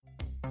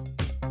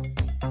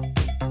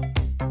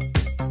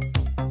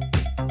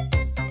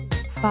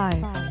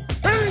5.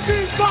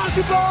 Anything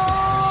possible!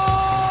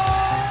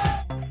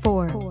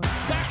 4.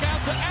 Back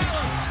out to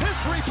Allen. His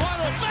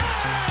three-pointer.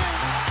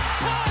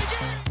 Bang! Tie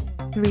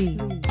game. 3.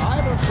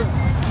 Iverson.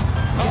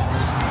 Yes.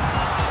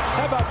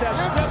 How about that?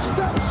 And it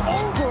steps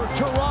over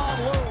Teron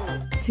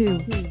Lue. 2.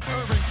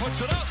 Irving puts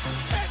it up.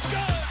 It's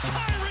good.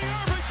 Kyrie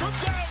Irving from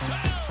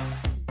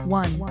downtown.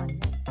 1.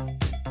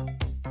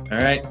 All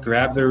right,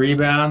 grab the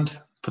rebound,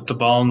 put the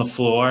ball on the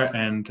floor,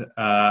 and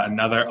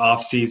another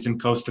off-season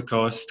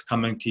coast-to-coast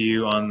coming to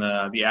you on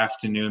the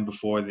afternoon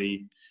before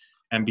the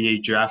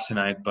NBA draft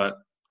tonight. But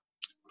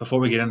before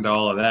we get into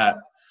all of that,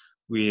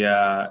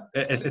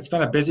 it's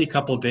been a busy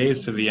couple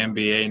days for the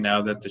NBA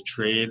now that the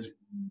trade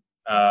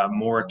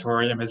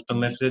moratorium has been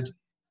lifted.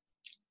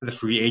 The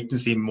free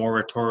agency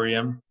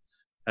moratorium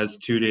has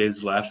 2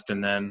 days left,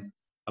 and then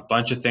a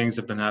bunch of things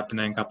have been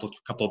happening,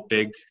 couple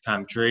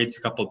big-time trades,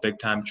 a couple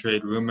big-time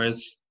trade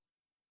rumors.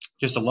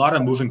 Just a lot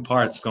of moving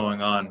parts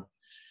going on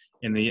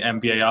in the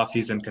NBA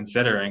offseason,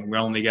 considering we're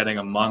only getting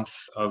a month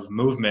of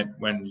movement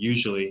when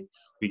usually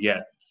we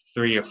get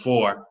 3 or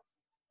 4.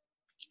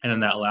 And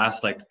then that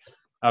last,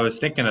 I was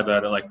thinking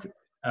about it,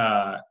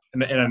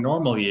 in a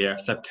normal year,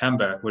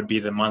 September would be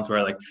the month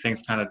where,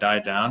 things kind of die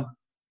down.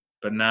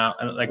 But now,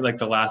 like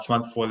the last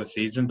month before the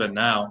season, but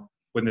now,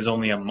 when there's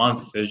only a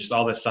month, there's just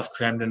all this stuff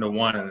crammed into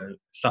one and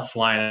stuff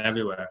flying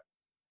everywhere.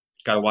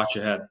 Got to watch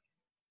ahead.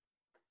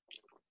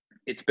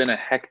 It's been a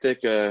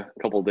hectic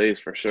couple of days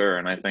for sure,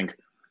 and I think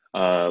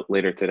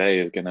later today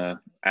is going to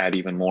add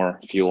even more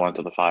fuel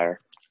onto the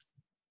fire.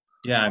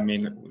 Yeah, I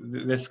mean,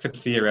 this could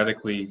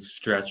theoretically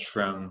stretch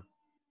from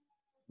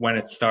when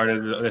it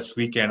started this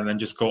weekend and then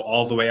just go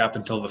all the way up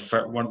until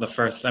one of the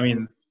first. I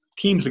mean,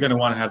 teams are going to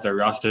want to have their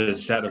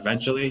rosters set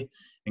eventually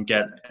and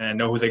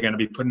know who they're going to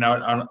be putting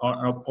out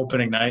on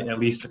opening night at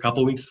least a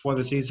couple weeks before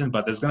the season,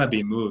 but there's going to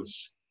be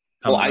moves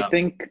coming up. I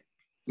think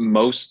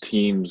most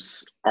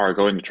teams are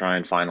going to try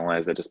and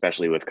finalize it,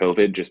 especially with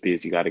COVID, just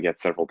because you got to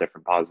get several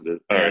different positive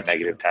or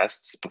negative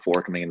tests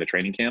before coming into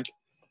training camp.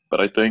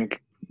 But I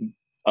think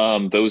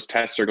those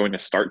tests are going to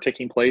start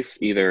taking place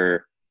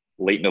either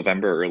late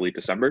November or early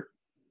December.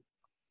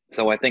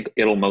 So I think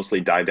it'll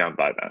mostly die down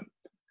by then.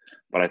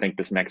 But I think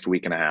this next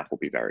week and a half will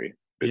be very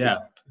busy. Yeah,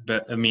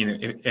 but I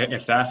mean,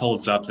 if that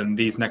holds up, then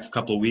these next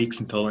couple of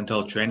weeks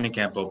until training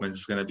camp opens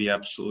is going to be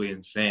absolutely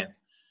insane.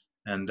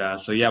 And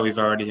we've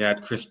already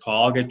had Chris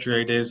Paul get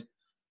traded.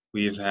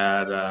 We've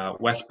had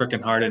Westbrook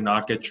and Harden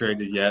not get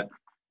traded yet.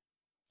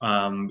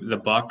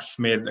 The Bucks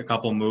made a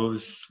couple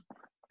moves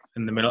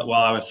in the middle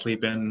while I was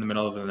sleeping in the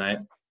middle of the night.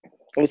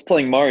 I was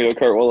playing Mario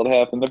Kart while it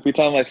happened. Every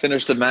time I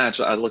finished a match,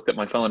 I looked at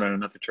my phone and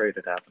another trade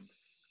had happened.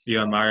 You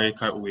on Mario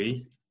Kart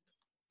Wii?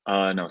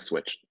 No,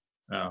 Switch.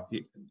 Oh,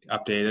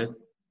 updated?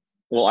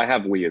 Well, I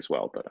have Wii as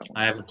well, but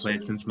I haven't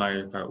played since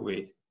Mario Kart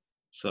Wii,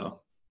 so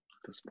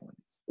at this point.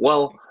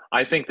 Well,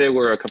 I think there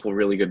were a couple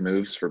really good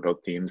moves for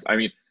both teams. I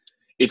mean,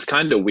 it's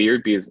kind of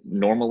weird because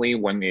normally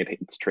when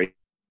it's trade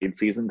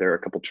season, there are a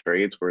couple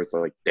trades where it's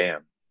like,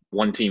 damn,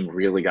 one team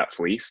really got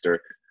fleeced,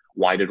 or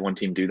why did one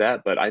team do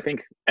that? But I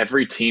think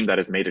every team that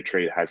has made a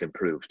trade has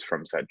improved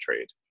from said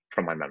trade,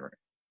 from my memory.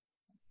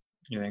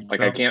 You think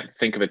so? I can't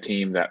think of a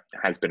team that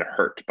has been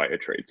hurt by a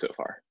trade so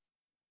far.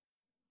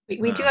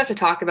 We do have to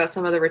talk about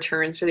some of the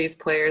returns for these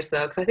players,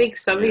 though, because I think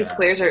some of these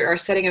players are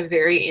setting a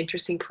very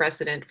interesting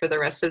precedent for the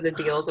rest of the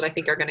deals that I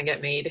think are going to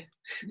get made.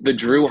 The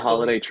Drew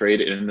Holiday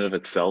trade in and of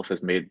itself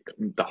has made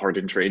the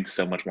Harden trade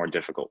so much more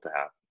difficult to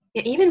have.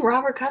 Yeah, even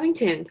Robert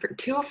Covington, for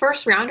 2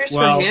 first-rounders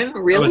from him,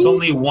 really? It was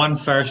only one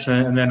first,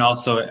 and then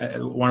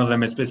also one of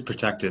them is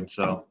protected,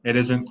 so it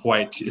isn't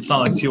quite – it's not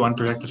like 2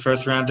 unprotected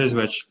first-rounders,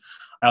 which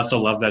I also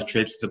love that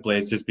trade for the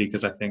Blazers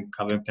because I think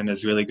Covington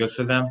is really good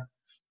for them.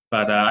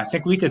 But I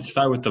think we could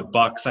start with the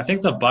Bucks. I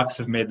think the Bucks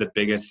have made the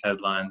biggest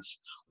headlines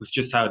with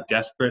just how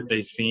desperate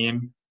they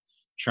seem,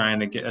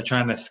 trying to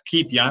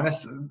keep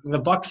Giannis. The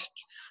Bucks.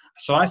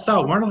 So I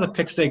saw one of the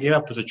picks they gave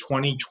up was a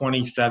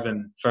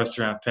 2027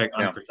 first-round pick,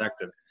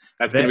 unprotected.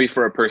 That's going to be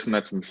for a person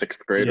that's in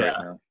 6th grade right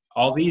now.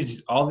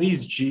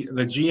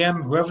 The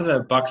GM, whoever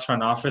the Bucks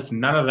front office,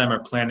 none of them are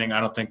planning, I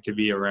don't think, to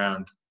be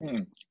around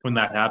when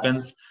that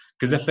happens.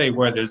 Because if they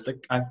were, there's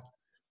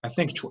I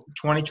think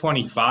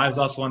 2025 is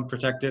also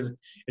unprotected.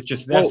 It's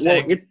just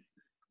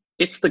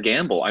it's the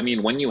gamble. I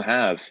mean, when you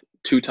have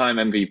 2-time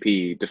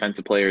MVP,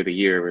 Defensive Player of the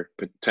Year,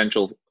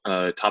 potential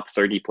top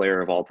 30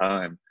 player of all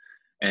time,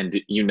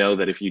 and you know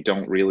that if you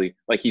don't really,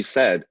 like he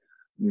said,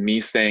 me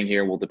staying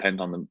here will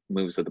depend on the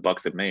moves that the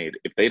Bucks have made.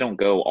 If they don't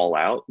go all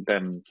out,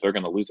 then they're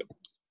going to lose him.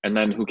 And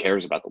then who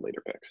cares about the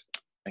later picks?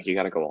 Like, you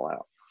got to go all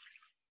out.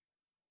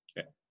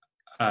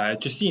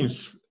 It just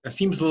seems a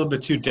little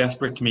bit too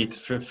desperate to me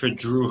for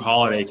Drew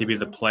Holiday to be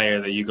the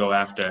player that you go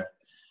after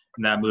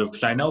in that move.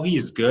 Because I know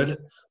he's good,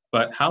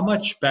 but how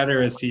much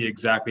better is he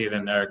exactly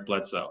than Eric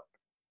Bledsoe?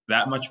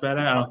 That much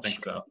better? I don't think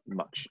so.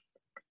 Much.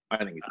 I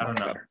think he's much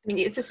better. I mean,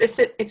 it's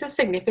a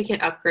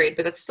significant upgrade,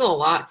 but that's still a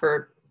lot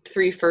for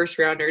 3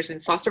 first-rounders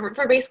and Foster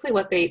for basically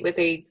what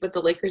the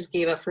Lakers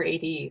gave up for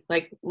AD.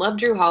 Like, love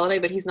Drew Holiday,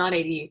 but he's not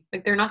AD.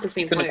 Like, they're not the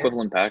same player. It's an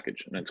equivalent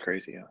package, and it's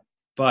crazy, yeah.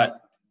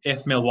 But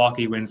if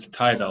Milwaukee wins the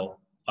title,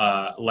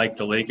 like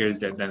the Lakers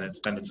did, then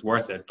it's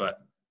worth it. But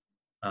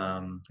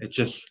it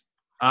just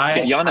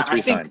If Giannis I think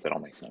resigns, it all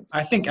makes sense.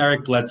 I think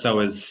Eric Bledsoe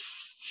is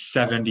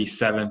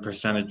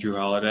 77% of Drew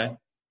Holiday.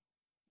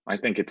 I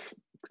think it's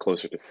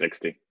closer to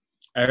 60.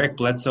 Eric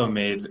Bledsoe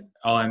made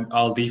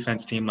all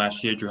defense team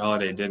last year. Drew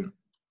Holiday didn't.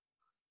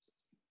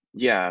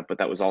 Yeah, but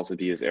that was also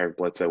because Eric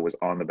Bledsoe was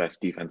on the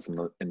best defense in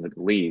the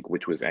league,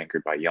 which was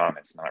anchored by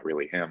Giannis, not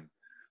really him.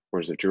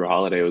 Whereas if Drew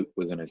Holiday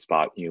was in his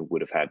spot, he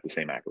would have had the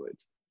same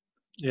accolades.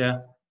 Yeah,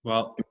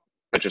 well,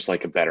 but just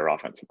like a better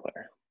offensive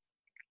player.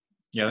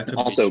 Yeah, that could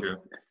also, be true.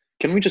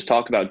 Can we just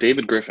talk about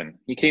David Griffin?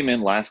 He came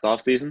in last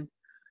offseason.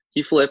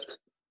 He flipped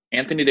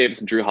Anthony Davis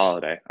and Drew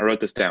Holiday. I wrote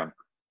this down.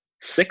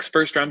 6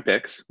 first-round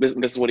picks. This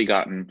is what he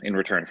got in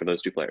return for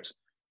those two players.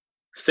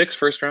 6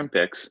 first-round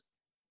picks.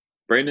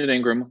 Brandon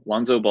Ingram,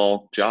 Lonzo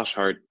Ball, Josh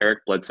Hart, Eric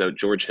Bledsoe,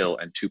 George Hill,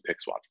 and 2 pick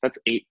swaps. That's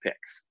 8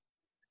 picks.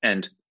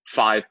 And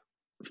 5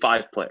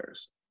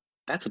 players.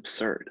 That's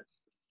absurd.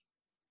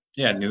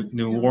 Yeah,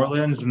 New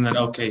Orleans and then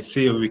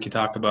OKC we could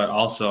talk about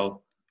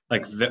also.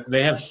 Like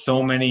they have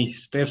so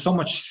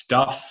much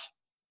stuff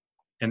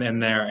in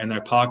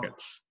their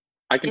pockets.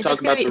 I can talk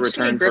about the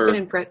return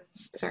for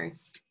sorry.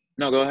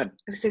 No, go ahead.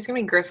 It's going to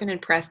be Griffin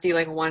and Presti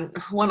like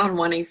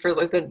one-on-one for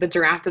like the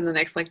draft in the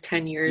next like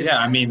 10 years. Yeah,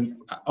 I mean,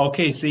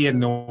 OKC and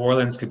New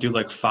Orleans could do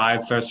like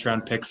 5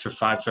 first-round picks for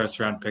 5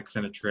 first-round picks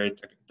in a trade,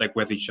 like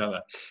with each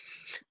other.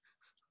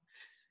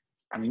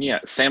 I mean, yeah,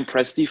 Sam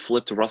Presti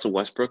flipped Russell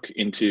Westbrook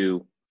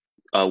into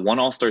one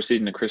All-Star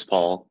season to Chris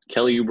Paul,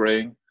 Kelly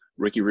Oubre,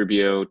 Ricky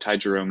Rubio, Ty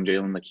Jerome,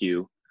 Jalen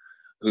LeCue,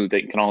 who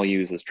they can all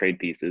use as trade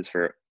pieces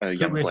for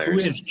young players. Who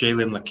is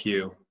Jalen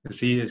LeCue?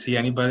 Is he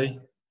anybody?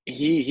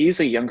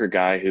 He's a younger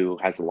guy who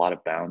has a lot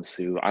of bounce.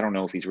 Who I don't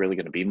know if he's really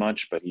going to be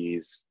much, but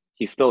he's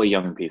still a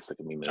young piece that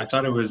can be moved. I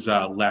thought it was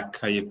Lec,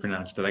 how you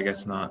pronounced it. I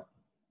guess not.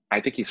 I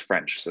think he's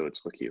French, so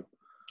it's LeCue.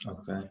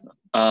 Okay.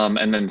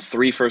 And then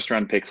 3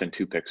 first-round picks and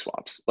 2 pick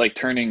swaps, like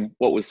turning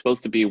what was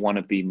supposed to be one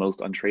of the most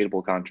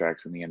untradeable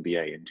contracts in the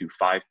NBA into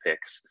 5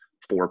 picks,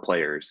 4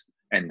 players,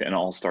 and an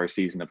all-star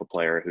season of a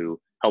player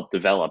who helped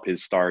develop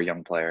his star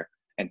young player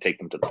and take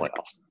them to the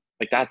playoffs.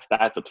 Like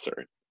that's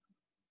absurd.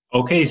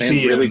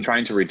 OKC really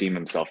trying to redeem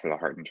himself for the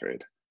Harden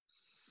trade.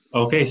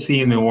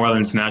 OKC in New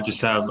Orleans now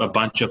just have a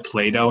bunch of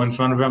Play-Doh in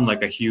front of them,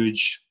 like a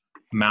huge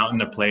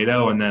mountain of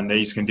Play-Doh, and then they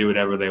just can do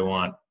whatever they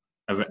want.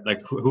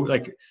 Like who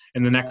like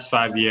in the next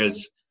 5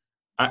 years,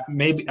 I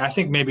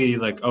think maybe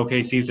like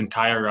OKC's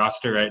entire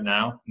roster right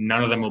now,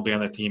 none of them will be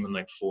on the team in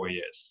like 4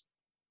 years,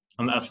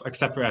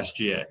 except for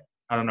SGA.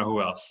 I don't know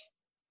who else.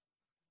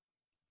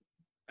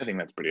 I think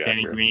that's pretty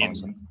Danny accurate.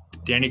 Green.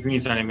 Danny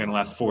Green's not even going to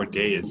last 4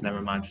 days.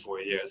 Never mind 4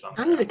 years. I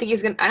don't even think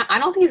he's gonna. I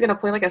don't think he's gonna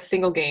play like a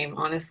single game.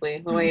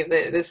 Honestly, the way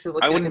this is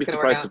looking. I wouldn't be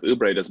surprised if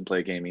Oubre doesn't play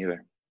a game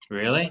either.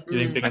 Really?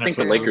 You think I think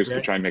the Lakers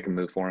could try and make a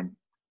move for him.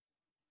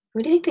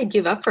 Who do you think they'd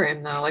give up for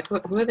him though? Like,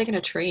 who are they going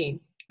to trade?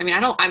 I mean,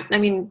 I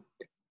mean,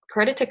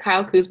 credit to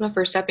Kyle Kuzma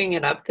for stepping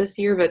it up this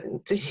year, but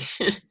this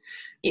is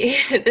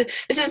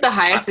the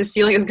highest his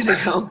ceiling is going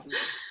to go.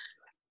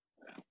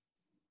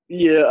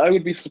 Yeah, I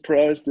would be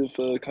surprised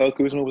if Kyle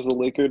Kuzma was a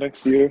Laker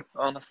next year,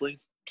 honestly.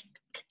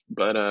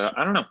 But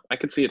I don't know. I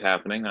could see it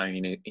happening. I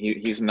mean,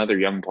 he's another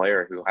young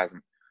player who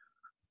hasn't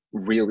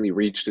really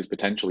reached his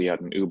potential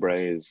yet, and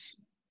Oubre is,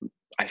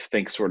 I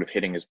think, sort of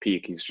hitting his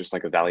peak. He's just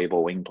like a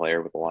valuable wing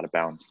player with a lot of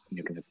bounce, and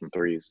you can hit some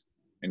threes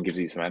and gives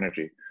you some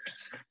energy.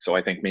 So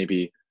I think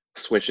maybe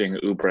switching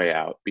Oubre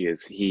out,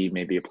 because he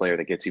may be a player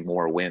that gets you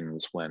more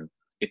wins when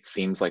it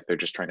seems like they're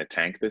just trying to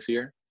tank this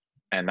year.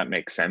 And that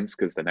makes sense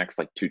because the next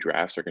 2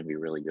 drafts are going to be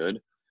really good.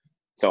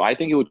 So I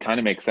think it would kind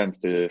of make sense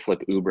to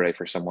flip Oubre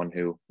for someone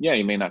who, yeah,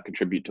 he may not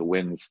contribute to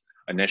wins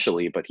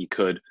initially, but he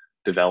could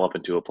develop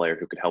into a player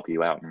who could help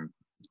you out in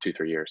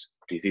 2-3 years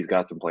because he's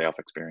got some playoff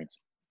experience.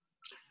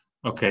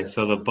 Okay,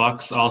 so the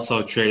Bucks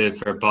also traded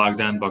for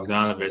Bogdan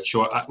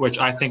Bogdanovic, which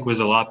I think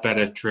was a lot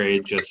better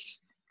trade.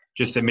 Just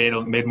it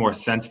made more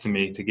sense to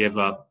me to give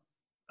up.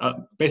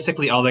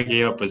 Basically, all they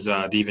gave up was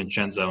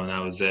DiVincenzo, and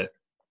that was it.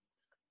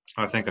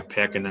 I think a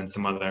pick and then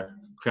some other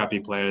crappy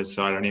players,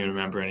 so I don't even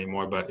remember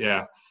anymore. But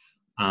yeah,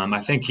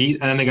 I think and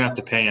then they're gonna have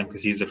to pay him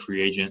because he's a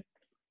free agent.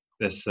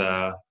 This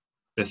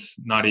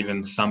not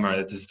even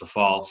summer, this is the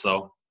fall.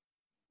 So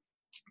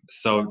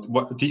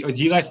what do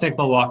you guys think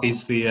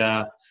Milwaukee's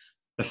the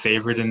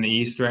favorite in the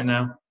East right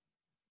now?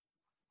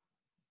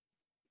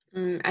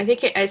 I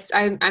think I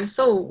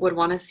still would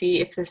want to see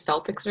if the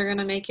Celtics are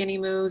gonna make any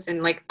moves,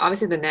 and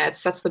obviously the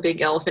Nets. That's the big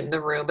elephant in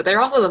the room, but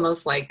they're also the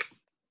most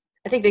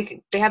I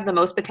think they have the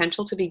most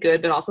potential to be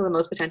good, but also the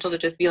most potential to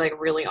just be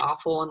really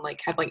awful and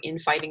have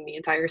infighting the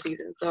entire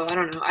season. So I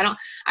don't know. I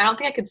don't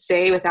think I could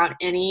say without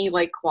any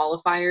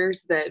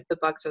qualifiers that the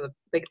Bucks are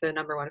the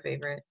number 1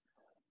 favorite.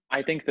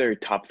 I think they're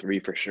top 3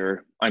 for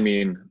sure. I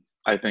mean,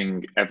 I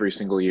think every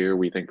single year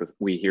we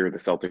hear the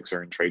Celtics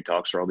are in trade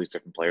talks for all these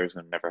different players,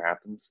 and it never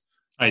happens.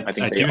 I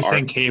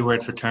think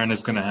Hayward's return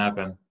is going to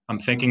happen. I'm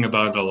thinking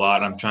about it a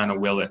lot. I'm trying to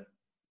will it.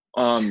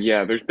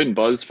 Yeah, there's been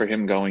buzz for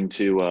him going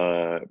to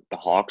the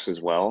Hawks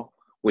as well,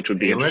 which would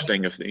be Hayward?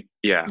 interesting if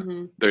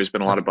Mhm. there's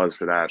been a lot of buzz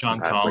for that John in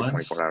the past like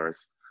Collins? 24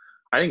 hours.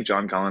 I think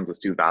John Collins is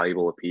too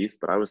valuable a piece,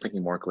 but I was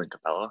thinking more Clint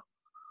Capella,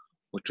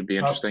 which would be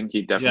interesting.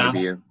 He'd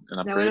definitely be an That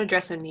would upgrade.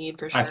 address a need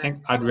for sure. I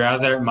think I'd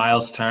rather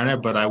Miles Turner,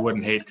 but I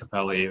wouldn't hate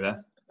Capella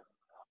either.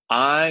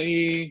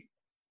 I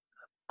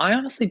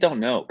honestly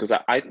don't know because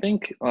I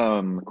think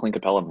Clint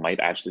Capella might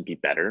actually be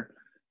better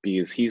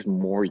because he's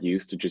more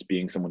used to just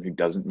being someone who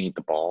doesn't need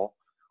the ball,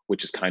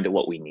 which is kind of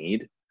what we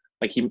need.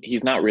 Like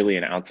he's not really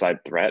an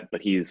outside threat,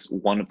 but he's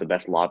one of the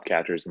best lob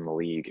catchers in the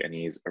league, and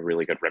he's a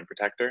really good rim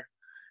protector.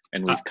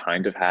 And we've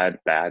kind of had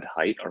bad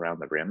height around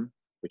the rim,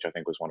 which I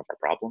think was one of our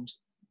problems.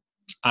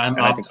 I'm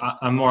And I think-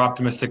 more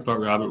optimistic about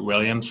Robert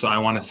Williams, so I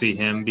want to see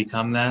him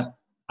become that.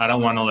 I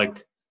don't want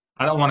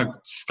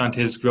to stunt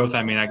his growth.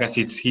 I mean, I guess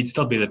he'd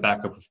still be the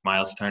backup with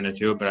Miles Turner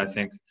too, but I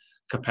think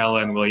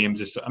Capella and Williams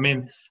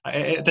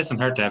it doesn't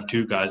hurt to have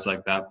two guys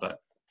like that, but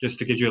just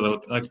to give you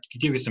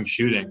give you some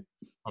shooting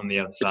on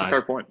the outside. It's a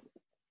fair point.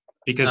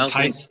 Because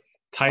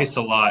Tice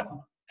a lot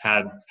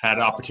had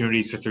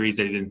opportunities for threes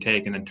that he didn't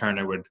take, and then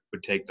Turner would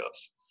take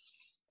those.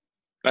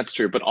 That's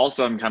true, but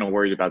also I'm kind of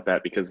worried about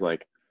that because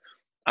like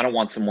I don't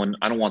want someone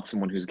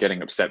who's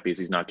getting upset because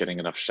he's not getting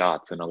enough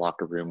shots in a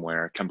locker room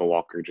where Kemba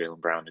Walker, Jaylen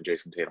Brown, and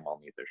Jason Tatum all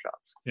need their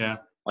shots. Yeah.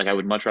 Like I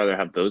would much rather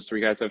have those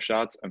three guys have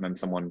shots and then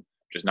someone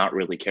just not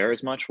really care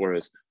as much.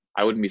 Whereas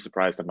I wouldn't be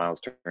surprised if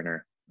Miles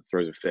Turner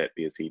throws a fit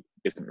because he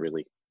isn't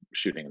really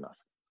shooting enough.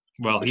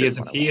 Well, he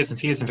isn't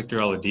Victor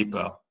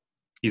Oladipo.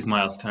 He's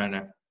Miles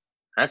Turner.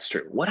 That's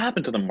true. What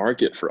happened to the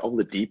market for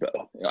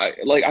Oladipo?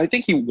 I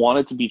think he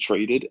wanted to be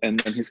traded, and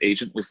then his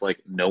agent was like,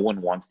 "No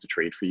one wants to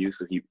trade for you,"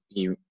 so he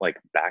like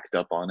backed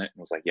up on it and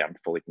was like, "Yeah, I'm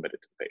fully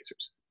committed to the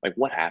Pacers." Like,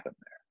 what happened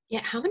there?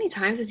 Yeah, how many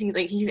times has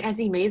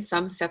he made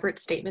some separate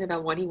statement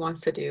about what he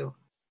wants to do?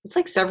 It's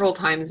like several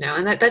times now,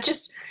 and that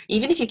just,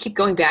 even if you keep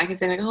going back and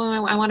saying like,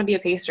 "Oh, I want to be a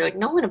Pacer," like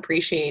no one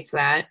appreciates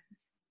that.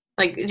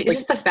 Like it's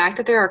just the fact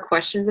that there are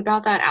questions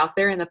about that out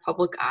there in the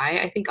public eye,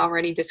 I think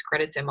already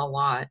discredits him a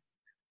lot.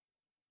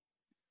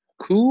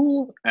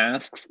 Who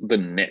asks the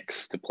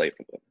Knicks to play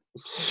for them?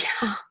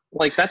 Yeah.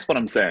 Like, that's what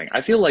I'm saying.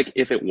 I feel like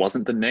if it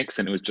wasn't the Knicks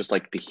and it was just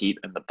like the Heat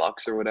and the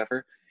Bucks or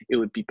whatever, it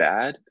would be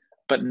bad,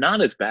 but not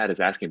as bad as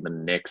asking the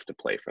Knicks to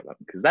play for them,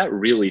 because that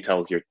really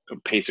tells your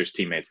Pacers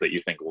teammates that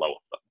you think low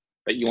of them,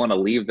 that you want to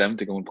leave them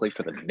to go and play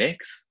for the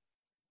Knicks.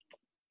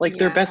 Like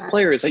their best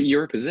player is at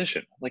your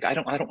position. Like I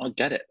don't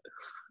get it.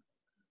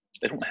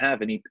 They don't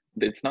have any.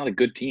 It's not a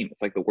good team.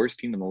 It's like the worst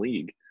team in the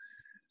league.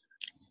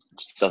 It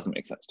just doesn't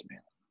make sense to me.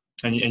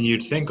 And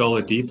you'd think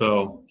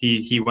Oladipo,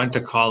 he went to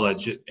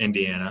college at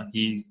Indiana.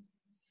 He,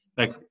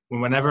 like,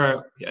 when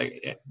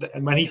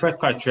he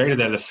first got traded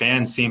there, the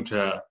fans seemed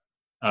to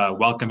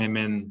welcome him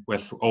in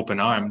with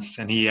open arms,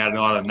 and he had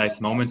a lot of nice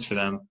moments for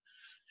them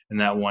in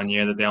that one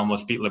year that they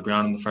almost beat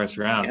LeBron in the first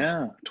round.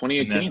 Yeah,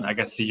 2018. And then I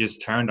guess he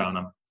just turned on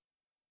him.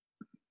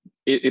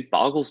 It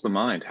boggles the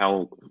mind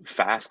how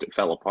fast it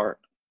fell apart.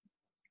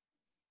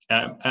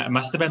 It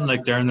must have been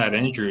like during that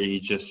injury,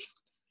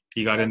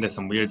 he got into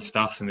some weird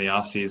stuff in the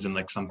offseason,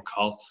 like some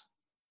cult.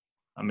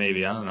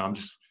 Maybe, I don't know. I'm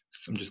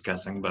just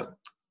guessing, but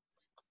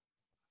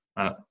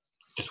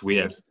just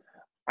weird.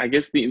 I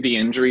guess the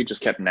injury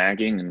just kept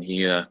nagging, and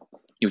he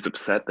was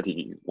upset that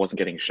he wasn't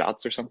getting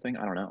shots or something.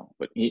 I don't know,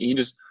 but he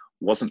just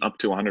wasn't up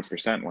to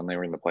 100% when they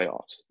were in the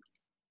playoffs,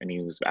 and he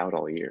was out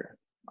all year.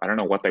 I don't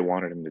know what they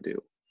wanted him to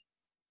do.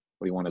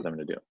 What he wanted them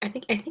to do. I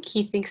think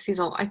he thinks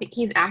I think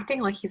he's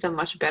acting like he's a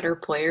much better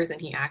player than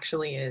he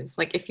actually is.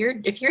 Like if you're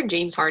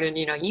James Harden,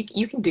 you know,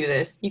 you can do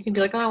this. You can be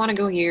like, "Oh, I want to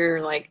go here,"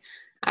 or like,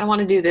 "I don't want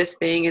to do this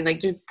thing," and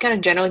like just kind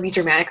of generally be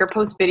dramatic or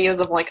post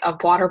videos of like a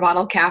water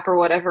bottle cap or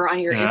whatever on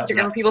your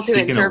Instagram for people to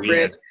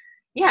interpret.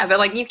 Yeah, but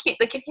like you can't,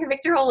 like if you're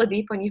Victor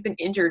Oladipo and you've been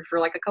injured for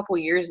like a couple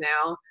years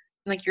now, and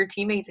like your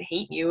teammates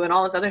hate you and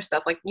all this other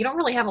stuff, like you don't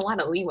really have a lot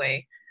of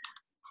leeway.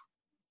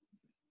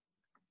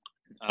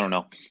 I don't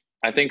know.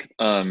 I think,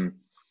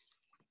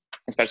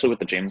 especially with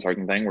the James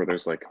Harden thing, where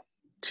there's like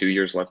 2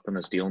 years left on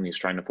this deal and he's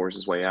trying to force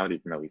his way out,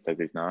 even though he says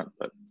he's not,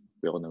 but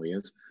we all know he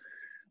is.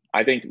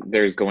 I think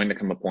there's going to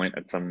come a point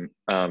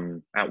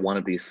at one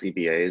of these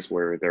CBAs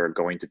where there are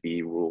going to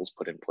be rules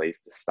put in place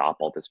to stop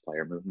all this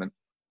player movement,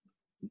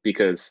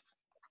 because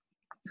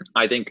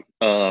I think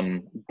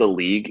the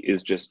league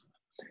is just,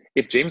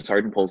 if James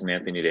Harden pulls an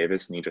Anthony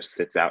Davis and he just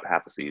sits out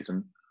half a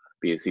season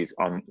because he's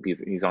on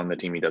the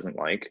team he doesn't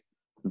like,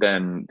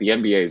 then the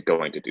NBA is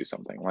going to do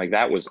something. Like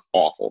that was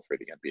awful for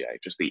the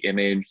NBA. Just the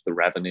image, the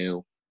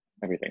revenue,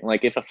 everything.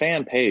 Like if a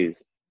fan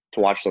pays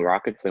to watch the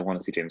Rockets, they want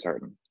to see James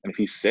Harden. And if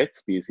he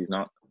sits because he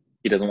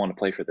doesn't want to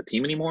play for the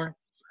team anymore,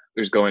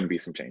 there's going to be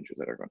some changes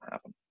that are going to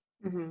happen.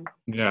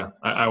 Mm-hmm. Yeah.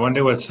 I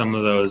wonder what some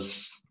of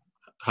those,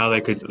 how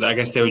they could, I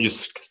guess they would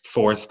just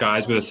force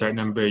guys with a certain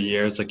number of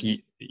years. Like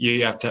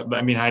you have to,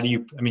 I mean, how do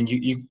you, I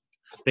mean,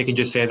 they can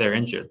just say they're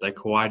injured, like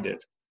Kawhi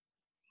did.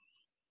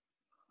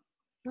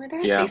 Well, there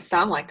has to be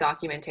some like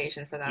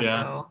documentation for that,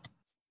 though.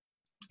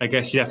 I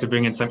guess you have to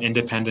bring in some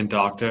independent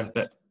doctor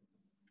that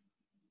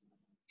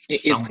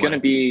It's gonna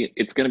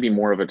be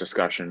more of a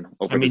discussion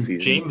over the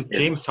season.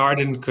 James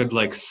Harden could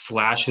like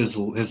slash his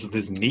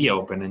knee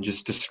open and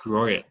just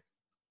destroy it,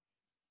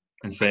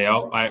 and say,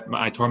 "Oh,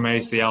 I tore my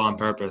ACL on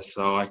purpose,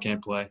 so I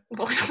can't play."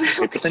 Well,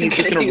 But then he's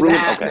just gonna ruin.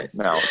 Okay,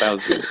 no, that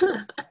was good.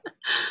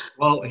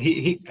 Well,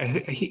 he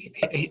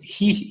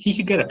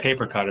could get a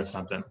paper cut or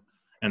something,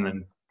 and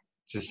then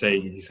just say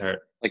he's hurt.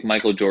 Like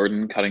Michael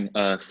Jordan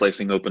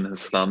slicing open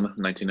his thumb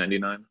in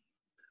 1999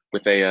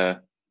 with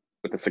a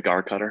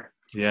cigar cutter.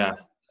 Yeah.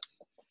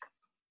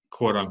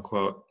 Quote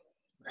unquote.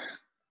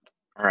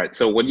 All right.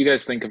 So, what do you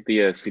guys think of the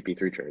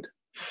CP3 trade?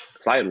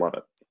 Because I love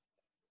it.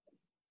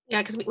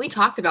 Yeah, because we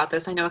talked about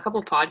this, I know, a couple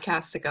of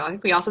podcasts ago. I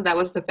think we all said that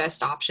was the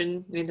best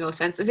option. Made the most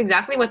sense. It's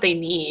exactly what they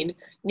need.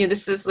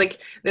 This is like,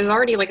 there's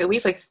already like at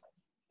least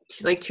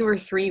like 2 or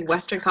 3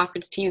 Western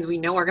Conference teams we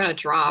know are going to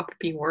drop,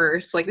 be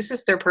worse. Like, this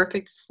is their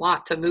perfect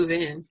slot to move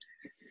in.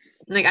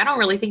 Like, I don't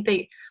really think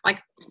they,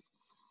 like,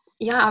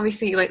 yeah,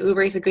 obviously, like,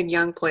 Oubre's a good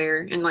young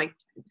player, and, like,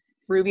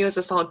 Rubio is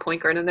a solid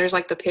point guard, and there's,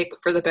 like, the pick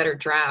for the better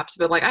draft.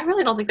 But, like, I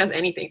really don't think that's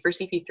anything for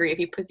CP3 if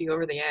he puts you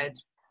over the edge.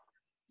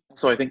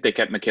 So I think they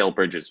kept Mikal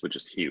Bridges, which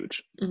is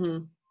huge.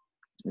 Mm-hmm.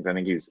 Because I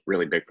think he's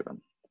really big for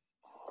them.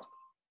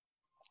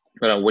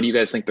 But what do you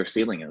guys think their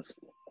ceiling is?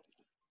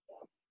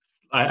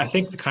 I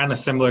think kind of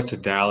similar to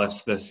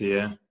Dallas this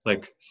year,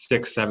 like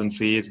 6-7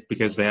 seed,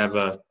 because they have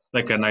a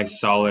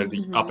nice solid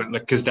up and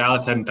like, because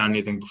Dallas hadn't done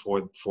anything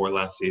before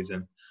last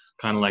season,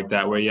 kind of like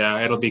that, where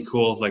it'll be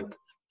cool, like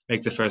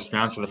make the first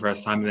round for the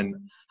first time, and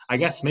then I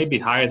guess maybe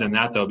higher than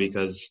that though,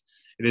 because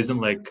it isn't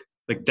like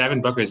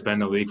Devin Booker's been in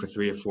the league for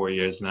 3 or 4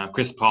 years now.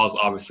 Chris Paul's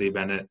obviously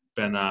been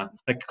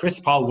like Chris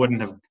Paul wouldn't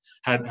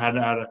have had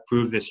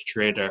approved this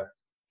trade, or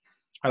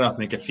I don't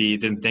think if he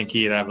didn't think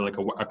he'd have like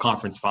a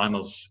conference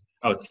finals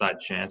outside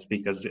chance,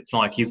 because it's not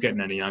like he's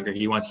getting any younger.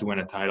 He wants to win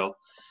a title.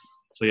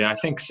 So yeah, I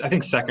think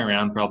second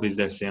round probably is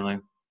their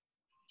ceiling.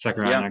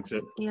 Second round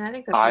exit. Yeah, I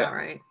think that's about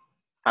right.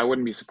 I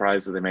wouldn't be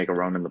surprised if they make a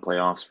run in the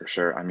playoffs for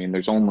sure. I mean,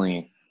 there's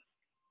only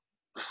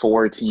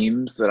 4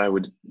 teams that I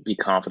would be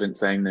confident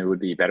saying they would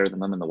be better than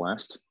them in the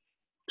West,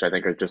 which I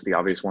think are just the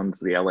obvious ones: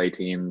 the LA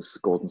teams,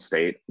 Golden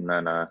State, and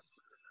then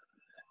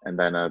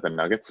the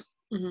Nuggets.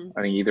 Mm-hmm.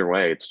 I think either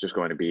way, it's just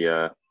going to be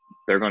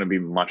they're going to be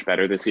much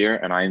better this year,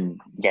 and I'm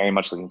very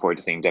much looking forward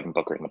to seeing Devin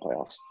Booker in the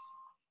playoffs.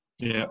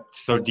 Yeah.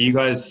 So would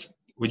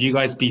you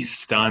guys be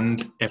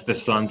stunned if the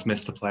Suns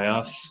missed the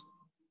playoffs?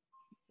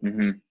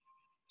 Mm-hmm.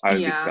 I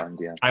would be stunned.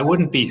 Yeah. I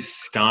wouldn't be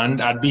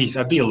stunned. I'd be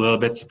a little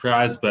bit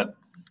surprised, but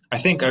I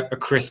think a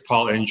Chris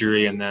Paul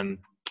injury, and then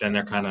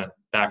they're kind of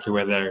back to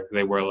where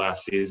they were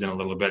last season a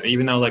little bit.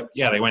 Even though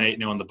they went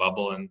 8-0 in the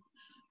bubble, and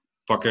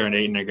Booker and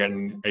Ayton are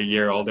getting a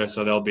year older,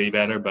 so they'll be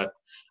better. But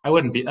I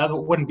wouldn't be. I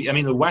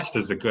mean, the West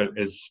is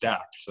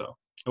stacked, so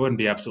I wouldn't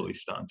be absolutely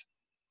stunned.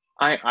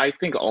 I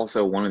think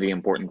also one of the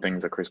important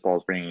things that Chris Paul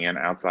is bringing in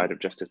outside of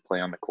just his play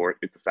on the court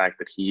is the fact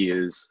that he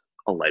is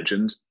a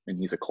legend and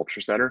he's a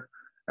culture setter.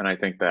 And I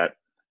think that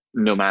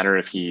no matter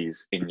if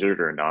he's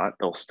injured or not,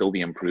 they'll still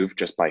be improved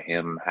just by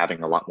him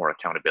having a lot more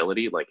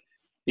accountability. Like,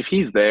 if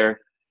he's there,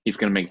 he's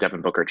going to make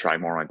Devin Booker try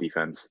more on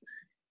defense.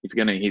 He's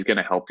going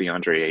to help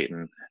DeAndre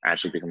Ayton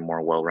actually become a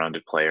more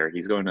well-rounded player.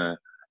 He's going to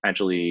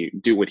actually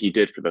do what he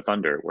did for the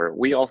Thunder, where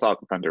we all thought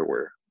the Thunder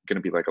were going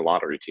to be like a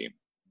lottery team.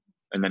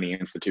 And then he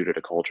instituted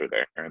a culture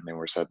there, and they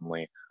were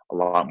suddenly a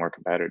lot more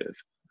competitive.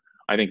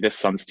 I think this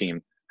Suns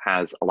team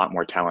has a lot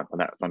more talent than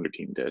that Thunder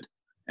team did,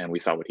 and we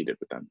saw what he did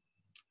with them.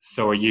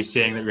 So are you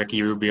saying that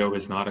Ricky Rubio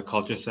is not a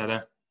culture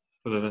setter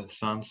for the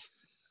Suns?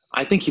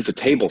 I think he's a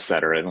table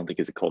setter. I don't think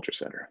he's a culture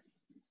setter.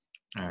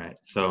 All right.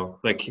 So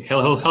like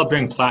he'll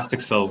bring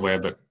plastic silverware,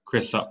 but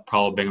Chris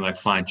probably bring like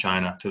fine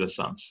china to the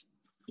Suns.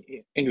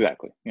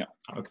 Exactly. Yeah.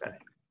 Okay.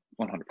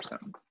 100%.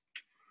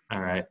 All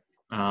right.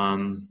 I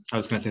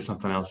was going to say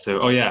something else too.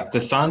 Oh yeah,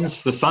 the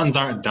Suns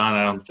aren't done,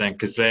 I don't think,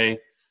 because they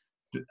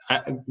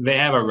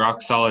have a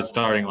rock solid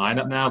starting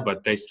lineup now,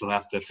 but they still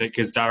have to fit,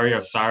 because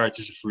Dario Saric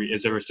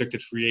is a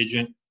restricted free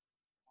agent.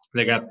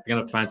 They're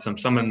gonna find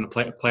someone in the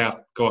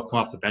playoff come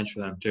off the bench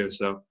for them too.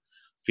 So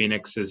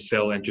Phoenix is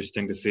still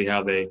interesting to see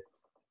how they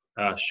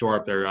shore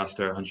up their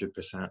roster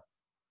 100%.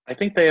 I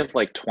think they have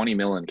like 20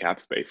 million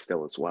cap space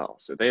still as well,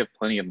 so they have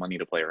plenty of money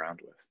to play around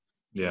with.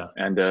 Yeah.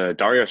 And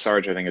Dario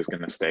Saric, I think, is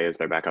going to stay as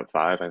their backup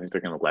 5. I think they're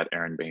going to let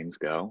Aaron Baines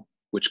go,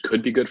 which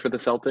could be good for the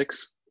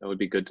Celtics. That would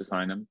be good to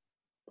sign him,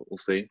 but we'll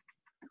see.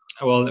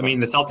 Well, I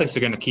mean, the Celtics are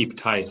going to keep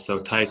Tice, so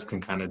Tice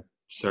can kind of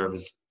serve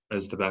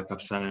as the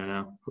backup center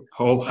now.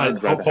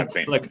 I'd rather have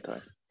Baines than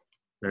Tice.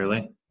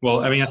 Really?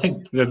 Well, I mean, I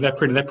think they're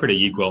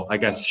pretty equal. I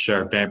guess,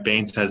 sure,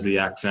 Baines has the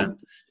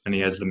accent and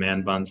he has the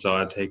man bun, so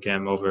I'd take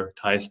him over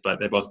Tice, but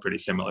they're both pretty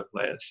similar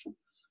players.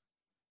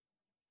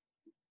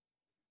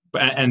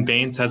 And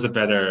Baines has a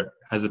better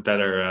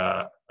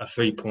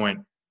 3-point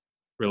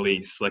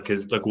release. Like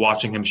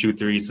watching him shoot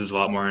threes is a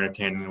lot more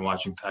entertaining than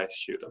watching Tice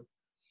shoot them.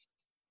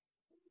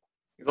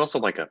 He's also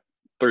like a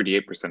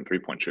 38%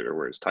 3-point shooter,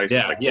 whereas Tice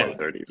is like low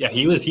 30s. Yeah,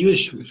 he was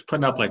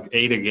putting up like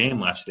 8 a game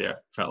last year.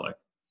 Felt like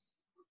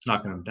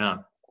knocking him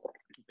down.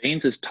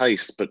 Baines is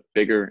Tice, but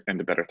bigger and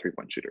a better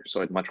three-point shooter,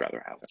 so I'd much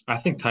rather have him. I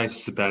think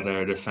Tice is a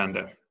better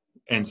defender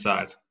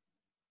inside.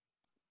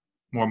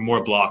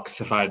 More blocks,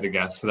 if I had to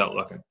guess, without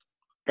looking.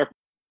 Sure.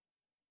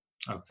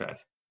 Okay.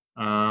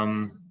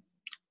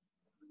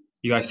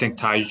 You guys think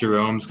Ty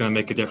Jerome's going to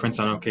make a difference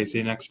on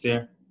OKC next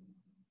year?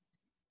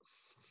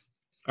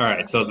 All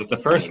right, so the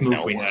first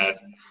move we had,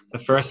 the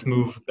first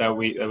move that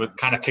would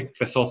kind of kick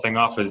this whole thing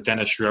off is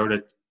Dennis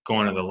Schroeder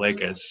going to the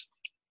Lakers.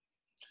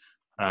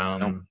 I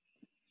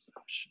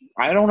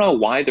don't know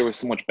why there was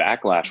so much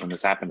backlash when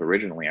this happened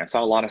originally. I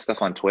saw a lot of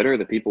stuff on Twitter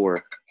that people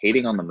were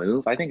hating on the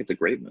move. I think it's a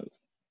great move.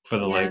 For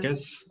the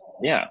Lakers?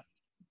 Yeah.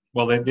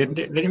 Well, they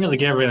didn't really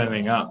give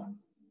everything up.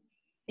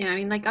 Yeah, I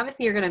mean, like,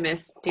 obviously you're going to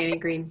miss Danny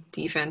Green's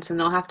defense, and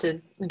they'll have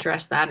to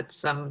address that in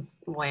some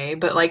way.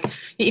 But, like,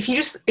 if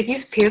you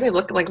purely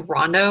look at, like,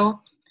 Rondo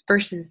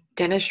versus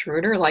Dennis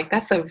Schroeder, like,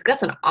 that's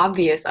an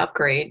obvious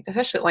upgrade,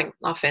 especially, like,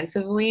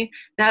 offensively.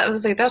 That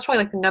was probably,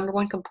 like, the number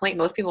one complaint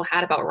most people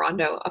had about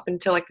Rondo up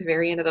until, like, the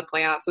very end of the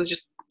playoffs. It was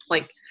just,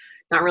 like,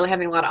 not really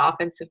having a lot of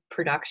offensive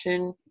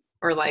production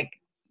or, like,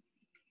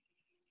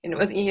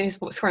 he's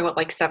scoring,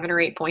 like 7 or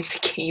 8 points a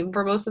game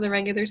for most of the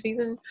regular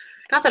season.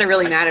 Not that it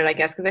really mattered, I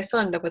guess, because they still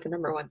ended up with the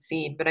number 1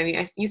 seed. But, I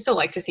mean, you still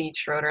like to see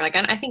Schroeder. Like,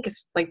 I think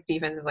it's, like,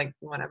 defense is, like,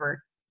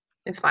 whatever.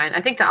 It's fine.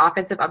 I think the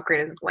offensive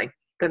upgrade is, like,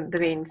 the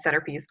main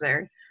centerpiece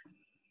there.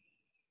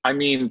 I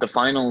mean,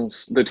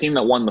 the team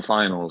that won the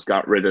finals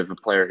got rid of a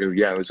player who,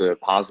 was a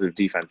positive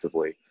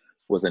defensively,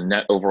 was a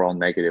net overall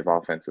negative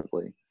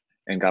offensively,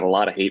 and got a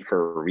lot of hate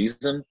for a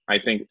reason. I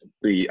think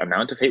the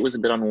amount of hate was a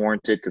bit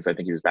unwarranted because I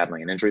think he was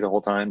battling an injury the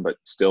whole time, but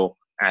still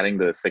adding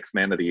the 6th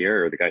man of the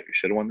year, or the guy who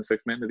should have won the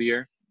 6th man of the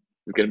year,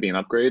 is going to be an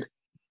upgrade.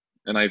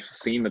 And I've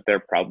seen that they're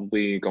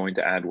probably going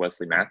to add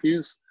Wesley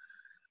Matthews,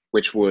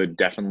 which would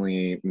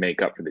definitely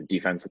make up for the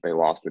defense that they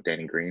lost with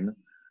Danny Green.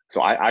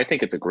 So I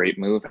think it's a great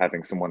move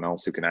having someone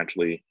else who can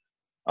actually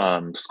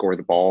score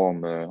the ball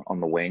on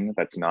the wing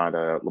that's not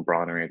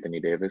LeBron or Anthony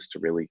Davis, to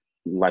really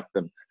let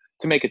them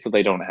to make it so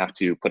they don't have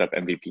to put up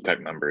MVP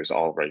type numbers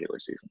all regular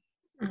season.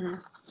 Mm-hmm.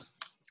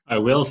 I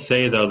will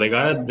say though, they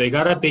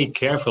gotta be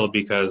careful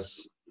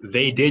because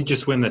they did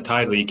just win the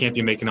title. You can't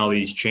be making all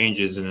these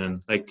changes and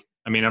then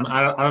I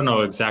don't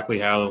know exactly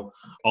how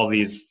all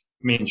these.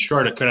 I mean,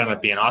 sure, it could end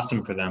up being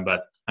awesome for them,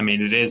 but I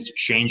mean, it is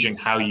changing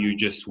how you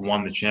just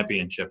won the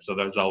championship. So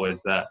there's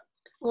always that.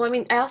 Well, I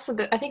mean,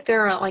 I think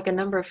there are like a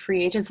number of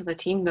free agents on the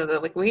team though.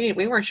 That, like we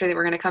weren't sure they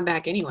were going to come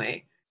back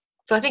anyway.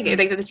 So I think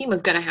the team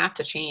was going to have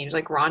to change.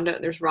 Like Rondo,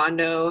 there's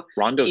Rondo.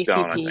 Rondo's KCP.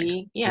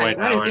 gone,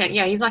 I think.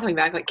 Yeah, he's not coming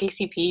back. Like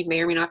KCP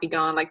may or may not be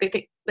gone. Like they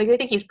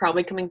think he's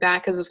probably coming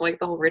back because of like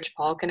the whole Rich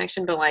Paul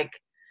connection. But like,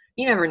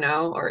 you never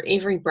know. Or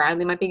Avery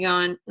Bradley might be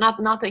gone. Not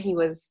that he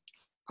was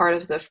part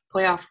of the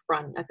playoff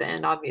run at the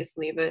end,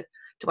 obviously. But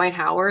Dwight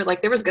Howard,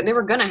 like they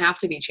were going to have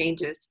to be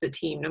changes to the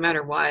team no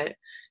matter what.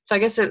 So I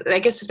guess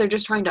if they're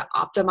just trying to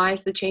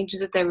optimize the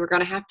changes that they were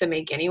going to have to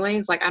make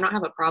anyways, like I don't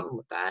have a problem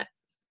with that.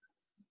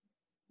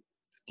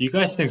 Do you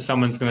guys think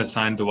someone's going to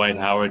sign Dwight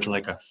Howard to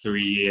like a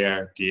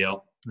 3-year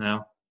deal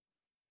now?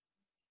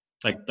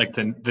 Like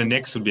the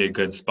Knicks would be a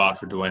good spot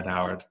for Dwight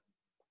Howard.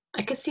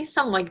 I could see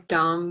some like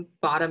dumb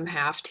bottom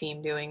half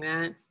team doing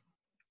that,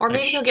 or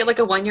maybe he'll get like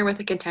a 1 year with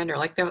a contender.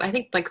 Like I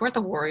think like weren't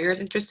the Warriors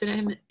interested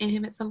in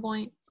him at some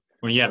point?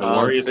 Well, yeah, the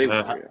Warriors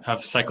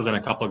have cycled in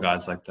a couple of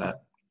guys like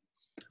that.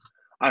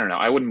 I don't know.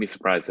 I wouldn't be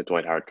surprised if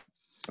Dwight Howard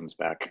comes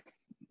back.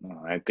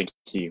 I think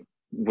he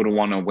would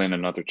want to win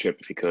another chip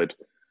if he could,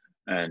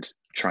 and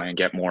try and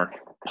get more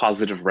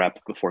positive rep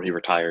before he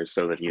retires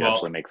so that he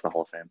actually makes the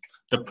Hall of Fame.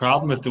 The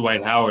problem with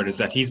Dwight Howard is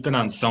that he's been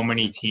on so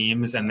many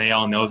teams and they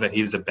all know that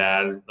he's a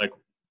bad like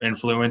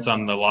influence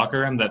on the locker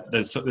room that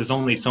there's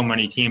only so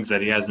many teams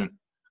that he hasn't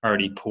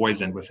already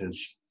poisoned with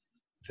his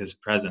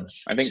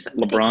presence. I think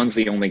LeBron's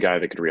the only guy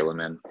that could reel him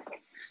in.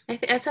 I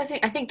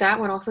think that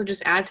would also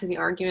just add to the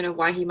argument of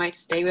why he might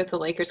stay with the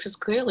Lakers, because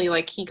clearly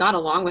like he got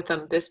along with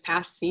them this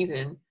past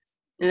season.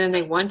 And then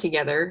they won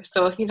together.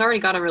 So if he's already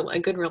got a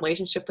good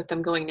relationship with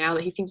them going now,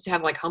 that he seems to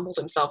have like humbled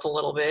himself a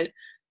little bit,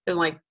 then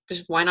like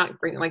just why not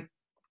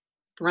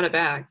run it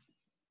back?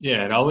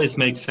 Yeah, it always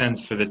makes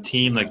sense for the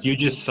team. Like you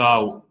just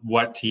saw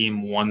what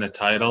team won the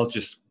title.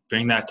 Just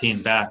bring that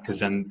team back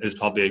because then there's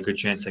probably a good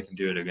chance they can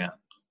do it again.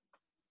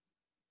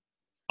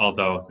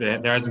 Although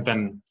there hasn't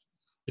been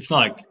 – it's not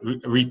like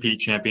repeat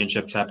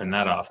championships happen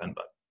that often,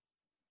 but.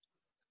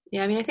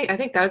 Yeah, I mean, I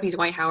think that would be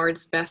Dwight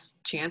Howard's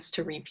best chance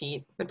to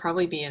repeat. Would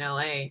probably be in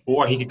LA.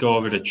 Or he could go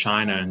over to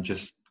China and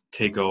just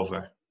take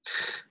over.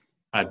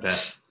 I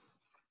bet.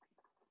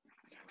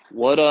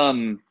 What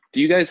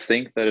do you guys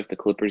think that if the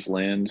Clippers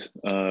land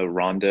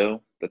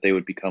Rondo, that they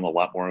would become a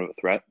lot more of a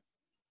threat?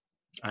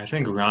 I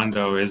think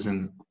Rondo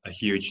isn't a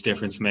huge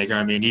difference maker.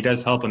 I mean, he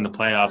does help in the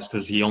playoffs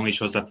because he only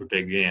shows up for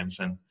big games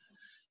and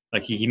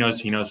like he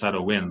knows how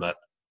to win, but.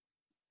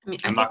 I mean,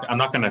 I'm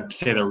not going to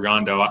say that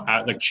Rondo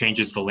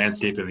changes the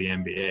landscape of the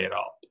NBA at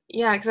all.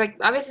 Yeah, because like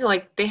obviously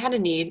like they had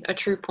a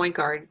true point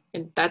guard,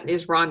 and that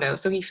is Rondo,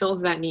 so he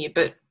fills that need.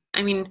 But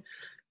I mean,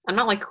 I'm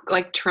not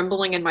like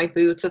trembling in my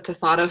boots at the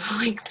thought of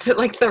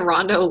like the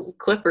Rondo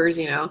Clippers,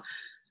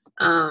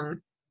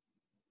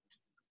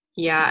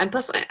 Yeah, and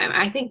plus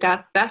I think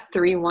that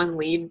 3-1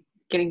 lead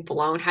getting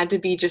blown had to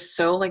be just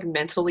so like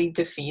mentally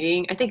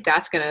defeating. I think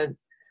that's gonna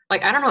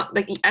like I don't know,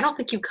 like I don't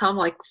think you come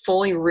like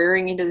fully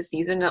rearing into the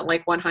season at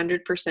like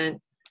 100%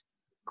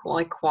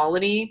 like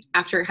quality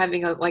after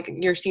having like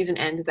your season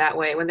end that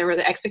way when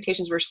the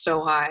expectations were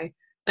so high.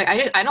 Like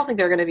I don't think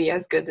they're gonna be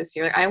as good this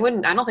year. Like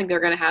I don't think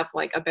they're gonna have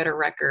like a better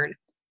record,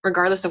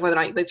 regardless of whether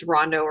or not it's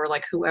Rondo or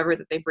like whoever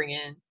that they bring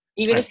in.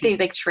 Even if they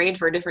like trade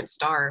for a different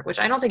star, which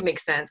I don't think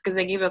makes sense because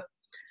they gave up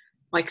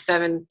like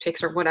 7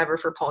 picks or whatever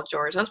for Paul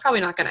George. That's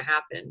probably not going to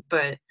happen.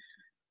 But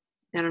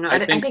I don't know.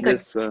 I think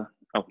this. like,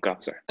 oh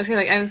God, sorry.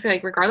 I was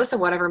like, regardless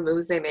of whatever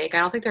moves they make, I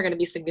don't think they're going to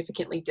be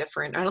significantly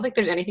different. I don't think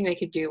there's anything they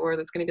could do or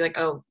that's going to be like,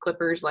 oh,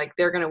 Clippers, like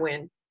they're going to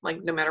win,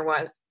 like no matter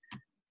what.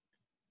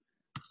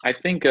 I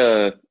think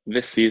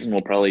this season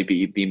will probably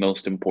be the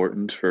most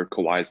important for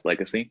Kawhi's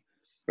legacy,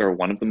 or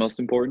one of the most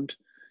important,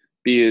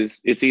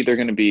 because it's either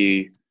going to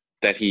be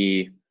that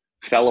he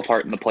fell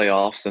apart in the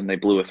playoffs and they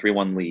blew a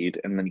 3-1 lead,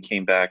 and then he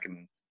came back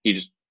and he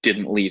just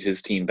didn't lead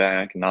his team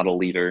back, not a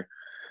leader.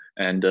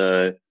 And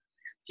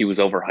he was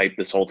overhyped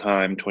this whole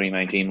time.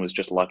 2019 was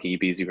just lucky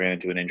because he ran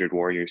into an injured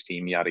Warriors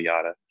team, yada,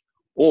 yada.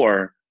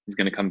 Or he's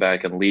going to come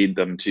back and lead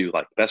them to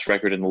like best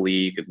record in the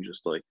league and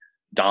just like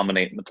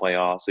dominate in the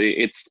playoffs.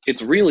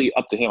 It's really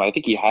up to him. I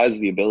think he has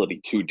the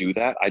ability to do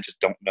that. I just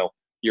don't know.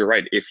 You're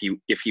right. If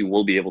he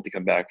will be able to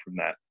come back from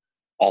that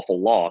awful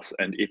loss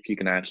and if he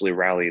can actually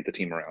rally the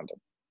team around him.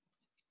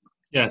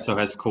 Yeah, so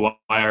has Kawhi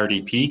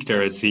already peaked,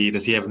 or does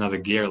he have another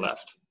gear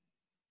left?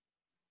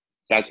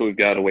 That's what we've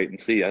got to wait and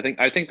see. I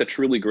think the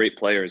truly great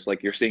players,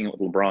 like you're seeing it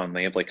with LeBron,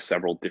 they have like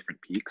several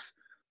different peaks.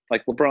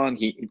 Like LeBron,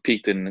 he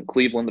peaked in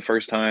Cleveland the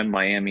first time,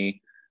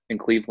 Miami, and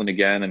Cleveland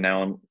again, and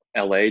now in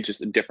LA,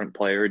 just a different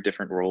player,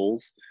 different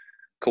roles.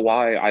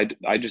 Kawhi,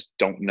 I just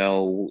don't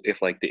know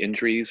if like the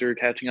injuries are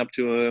catching up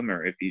to him,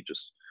 or if he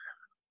just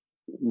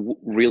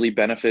really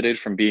benefited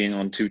from being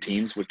on 2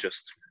 teams with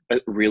just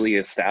really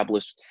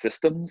established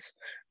systems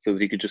so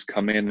that he could just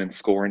come in and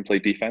score and play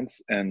defense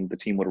and the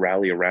team would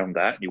rally around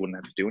that and you wouldn't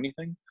have to do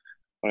anything.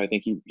 But I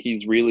think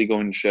he's really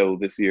going to show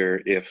this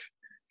year if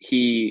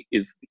he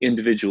is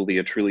individually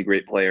a truly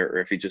great player or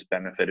if he just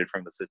benefited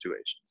from the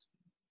situations.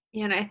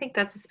 Yeah, and I think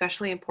that's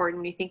especially important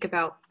when you think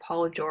about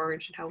Paul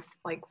George and how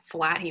like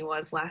flat he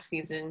was last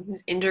season. He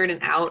was injured and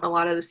out a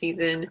lot of the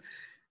season,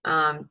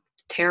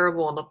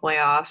 terrible in the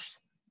playoffs.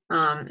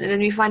 And then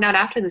we find out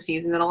after the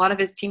season that a lot of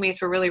his teammates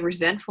were really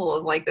resentful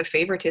of like the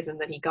favoritism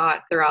that he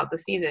got throughout the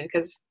season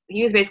because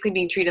he was basically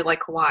being treated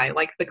like Kawhi,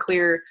 like the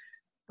clear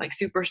like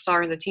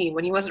superstar in the team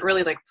when he wasn't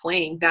really like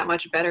playing that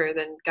much better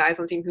than guys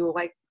on the team who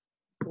like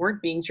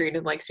weren't being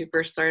treated like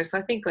superstars. So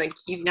I think like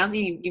now that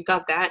you've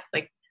got that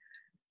like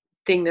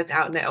thing that's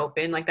out in the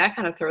open, like that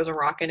kind of throws a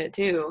rock in it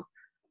too.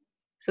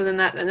 So then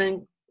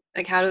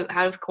like how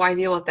does Kawhi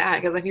deal with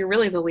that? Because like you're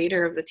really the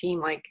leader of the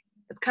team, like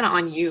it's kind of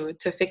on you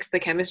to fix the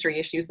chemistry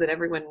issues that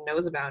everyone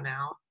knows about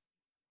now.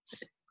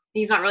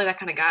 He's not really that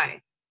kind of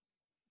guy.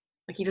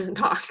 Like he doesn't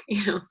talk,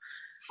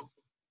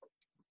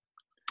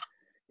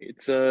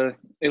 It's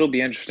it'll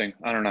be interesting.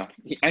 I don't know.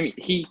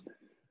 He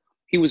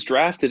was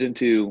drafted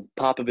into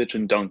Popovich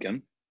and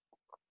Duncan,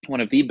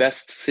 one of the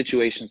best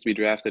situations to be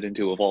drafted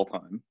into of all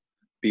time,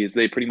 because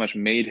they pretty much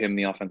made him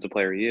the offensive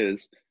player he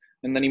is.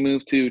 And then he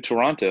moved to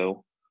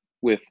Toronto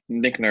with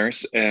Nick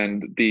Nurse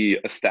and the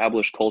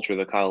established culture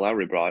that Kyle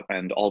Lowry brought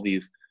and all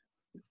these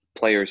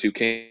players who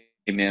came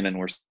in and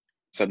were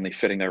suddenly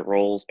fitting their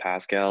roles,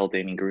 Pascal,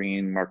 Danny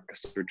Green,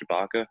 Marcus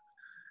Ibaka.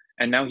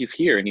 And now he's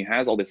here and he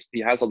has all these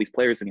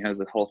players and he has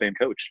this Hall of Fame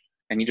coach.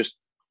 And he just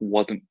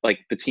wasn't like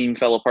the team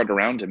fell apart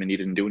around him and he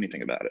didn't do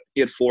anything about it.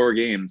 He had 4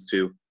 games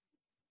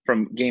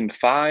from game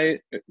 5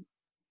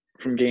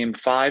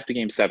 to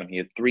game 7, he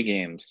had 3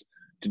 games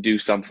to do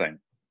something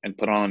and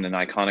put on an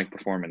iconic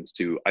performance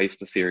to ice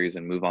the series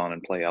and move on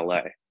and play LA.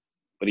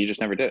 But he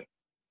just never did.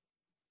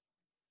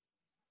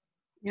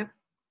 Yep.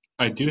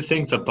 I do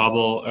think the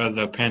bubble or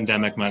the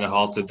pandemic might have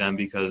halted them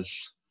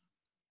because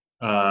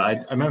I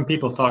remember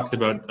people talked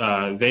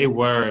about they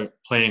were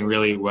playing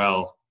really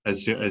well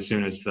as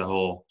soon as the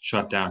whole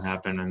shutdown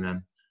happened, and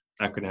then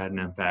that could have had an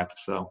impact.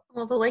 So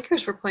well, the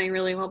Lakers were playing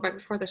really well right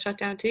before the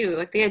shutdown too.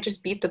 Like they had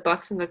just beat the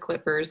Bucks and the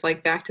Clippers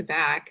like back to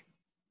back.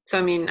 So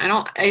I mean, I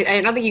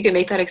don't think you can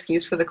make that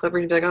excuse for the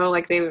Clippers to be like, oh,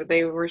 like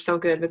they were so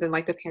good within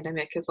like the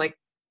pandemic, because like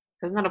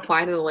doesn't that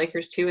apply to the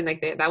Lakers too? And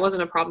like that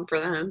wasn't a problem for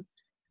them.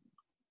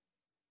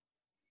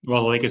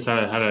 Well, the Lakers had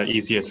an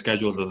easier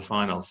schedule to the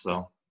finals,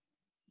 so.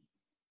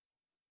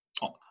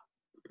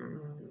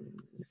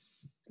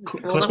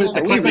 Are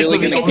we really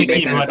going to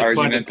make this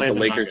argument that the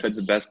Lakers had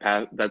the best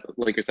path? That the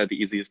Lakers had the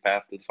easiest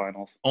path to the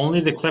finals. Only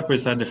the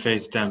Clippers had to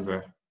face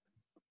Denver.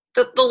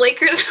 The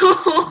Lakers.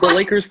 The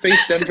Lakers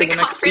faced Denver the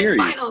next series.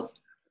 Finals.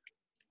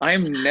 I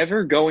am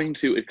never going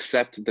to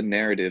accept the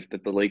narrative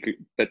that the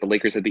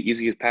Lakers had the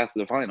easiest path to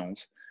the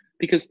finals,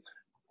 because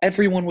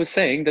everyone was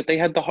saying that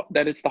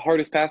that it's the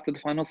hardest path to the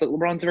finals that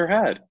LeBron's ever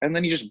had, and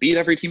then he just beat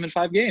every team in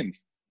 5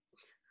 games.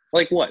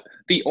 Like what?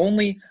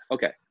 Damian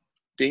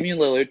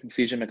Lillard and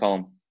CJ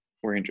McCollum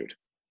were injured.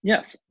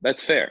 Yes,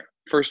 that's fair.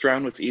 First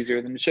round was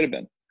easier than it should have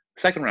been.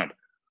 Second round,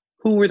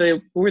 who were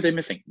they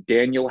missing?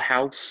 Daniel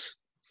House.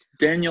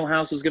 Daniel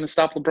House was going to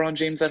stop LeBron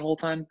James that whole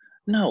time?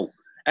 No.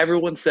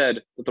 Everyone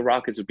said that the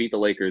Rockets would beat the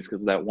Lakers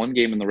because of that one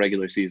game in the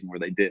regular season where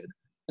they did.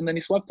 And then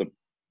he swept them.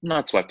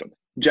 Not swept them.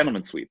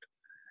 Gentleman sweep.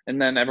 And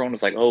then everyone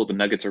was like, oh, the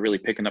Nuggets are really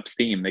picking up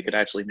steam. They could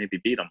actually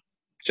maybe beat them.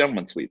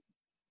 Gentleman sweep.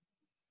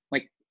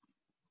 Like,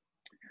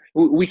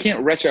 we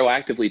can't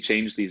retroactively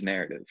change these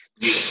narratives.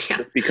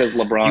 Just because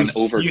LeBron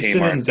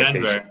overcame our expectations.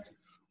 Denver,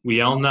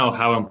 we all know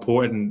how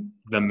important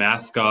the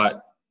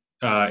mascot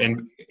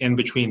in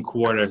between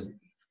quarter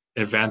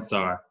events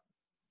are.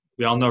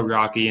 We all know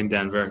Rocky in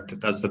Denver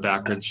does the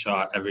backward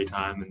shot every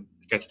time and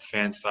gets the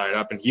fans fired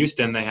up. In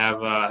Houston, they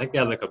have I think they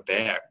have like a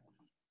bear,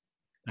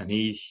 and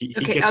he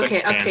gets the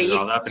fans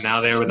all up. And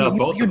now they're without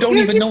both. You don't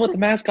even know what the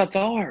mascots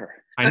are.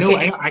 I know.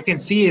 I can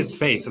see his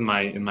face in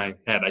my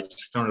head. I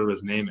just don't know what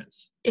his name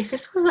is. If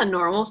this was a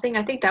normal thing,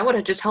 I think that would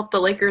have just helped the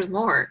Lakers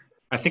more.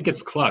 I think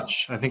it's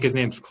Clutch. I think his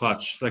name's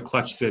Clutch, like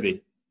Clutch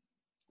City.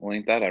 Well,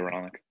 ain't that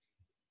ironic?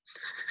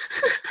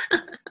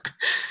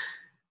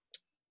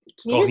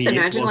 Can you just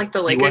imagine like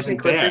the Lakers and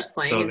Clippers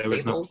playing in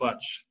Staples? So no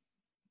Clutch.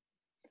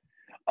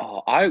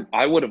 Oh,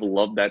 I would have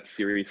loved that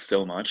series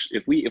so much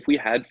if we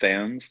had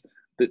fans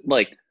that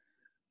like.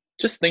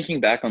 Just thinking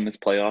back on this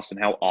playoffs and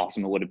how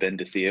awesome it would have been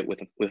to see it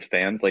with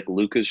fans, like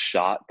Luka's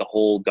shot, the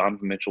whole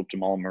Donovan Mitchell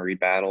Jamal Murray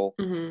battle.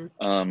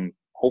 Mm-hmm.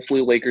 Hopefully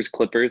Lakers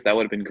Clippers, that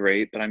would have been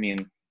great. But I mean,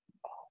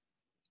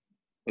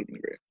 would have been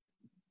great.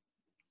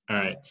 All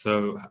right,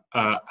 so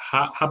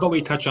how about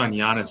we touch on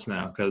Giannis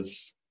now,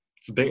 because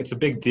it's a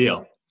big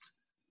deal.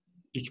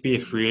 He could be a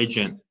free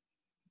agent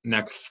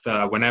next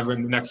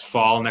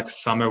fall,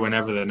 next summer,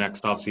 whenever the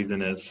next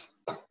offseason is.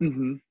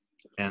 Mm-hmm.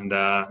 And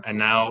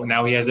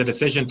now he has a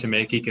decision to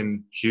make. He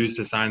can choose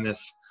to sign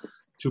this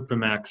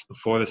Supermax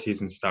before the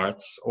season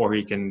starts, or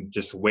he can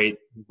just wait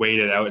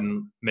it out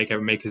and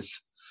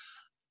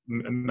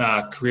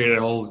create a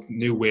whole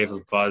new wave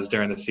of buzz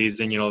during the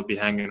season. Be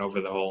hanging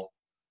over the whole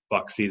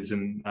Bucks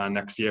season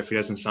next year if he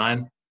doesn't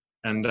sign.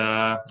 And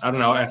I don't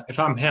know, if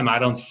I'm him, I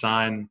don't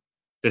sign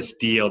this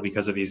deal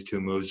because of these two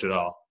moves at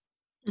all.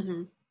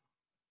 Mm-hmm.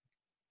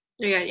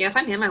 Yeah. If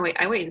I'm him, I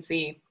wait and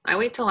see. I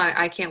wait till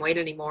I can't wait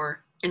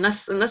anymore.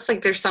 Unless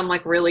like there's some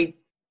like really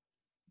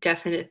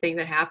definite thing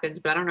that happens,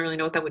 but I don't really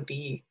know what that would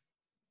be.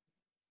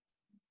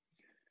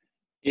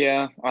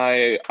 Yeah,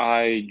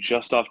 I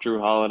just off Drew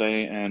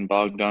Holiday and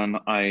Bogdan,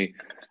 I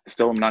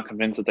still am not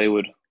convinced that they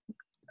would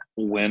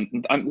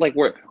win. I'm like,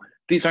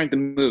 these aren't the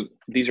move.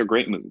 These are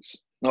great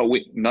moves. No,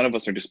 none of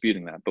us are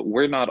disputing that, but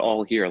we're not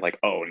all here like,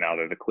 oh, now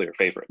they're the clear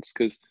favorites,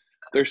 because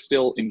they're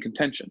still in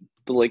contention.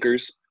 The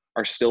Lakers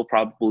are still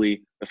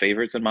probably the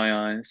favorites in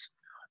my eyes.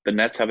 The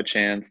Nets have a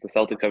chance. The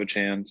Celtics have a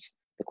chance.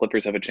 The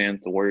Clippers have a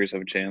chance. The Warriors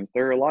have a chance.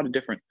 There are a lot of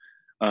different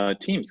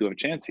teams who have a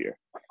chance here.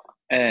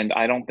 And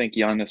I don't think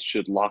Giannis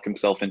should lock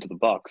himself into the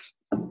Bucks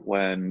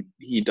when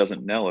he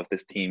doesn't know if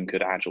this team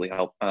could actually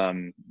help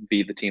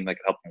be the team that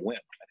could help him win.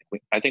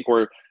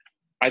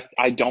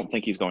 I don't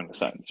think he's going to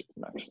sign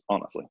Supermax,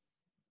 honestly.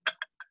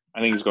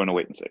 I think he's going to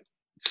wait and see.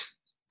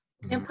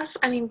 And plus,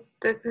 I mean,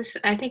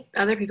 I think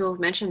other people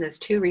have mentioned this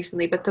too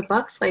recently, but the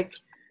Bucks, like,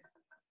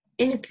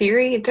 in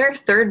theory, their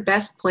third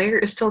best player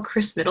is still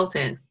Chris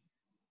Middleton.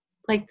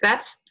 Like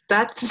that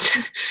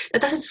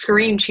doesn't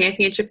scream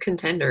championship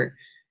contender.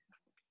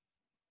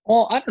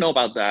 Well, I don't know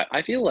about that.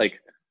 I feel like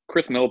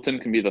Chris Middleton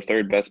can be the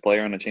third best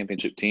player on a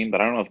championship team,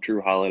 but I don't know if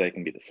Drew Holiday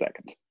can be the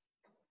second.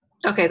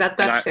 Okay,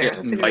 that's fair.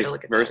 That's a good way to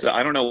look at versa. that.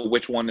 I don't know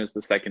which one is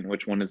the second,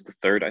 which one is the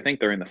third. I think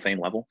they're in the same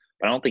level,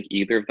 but I don't think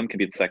either of them can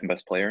be the second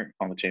best player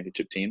on the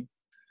championship team.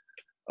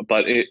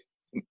 But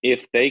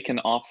if they can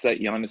offset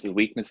Giannis's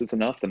weaknesses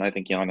enough, then I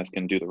think Giannis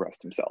can do the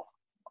rest himself,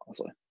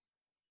 honestly.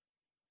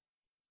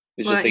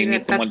 It's just they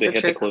need someone to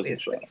hit the closing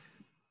shot.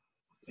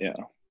 Yeah.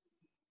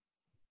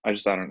 I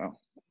don't know.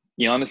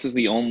 Giannis is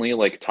the only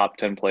like top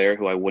 10 player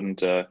who I wouldn't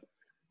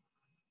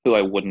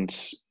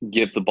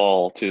give the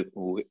ball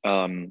to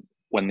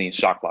when the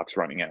shot clock's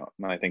running out.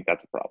 And I think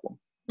that's a problem.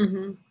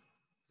 Mm-hmm.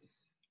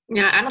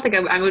 Yeah, I don't think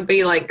I would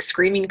be like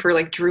screaming for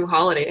like Drew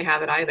Holiday to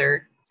have it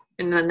either.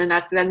 And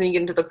then you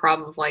get into the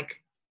problem of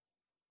like,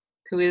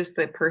 who is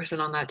the person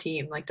on that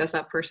team? Like, does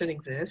that person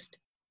exist?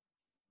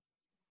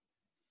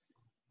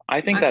 I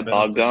think that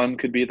Bogdan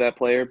could be that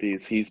player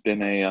because he's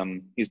been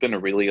a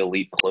really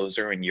elite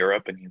closer in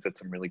Europe, and he's had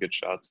some really good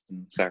shots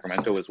in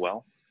Sacramento as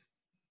well.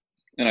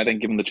 And I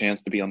think given the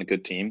chance to be on a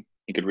good team,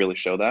 he could really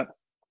show that.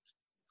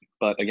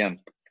 But again,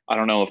 I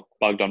don't know if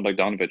Bogdan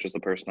Bogdanovic is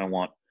the person I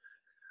want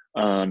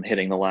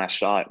hitting the last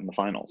shot in the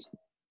finals.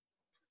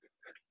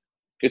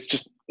 It's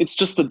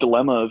just the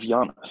dilemma of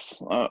Giannis,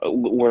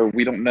 where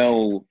we don't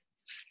know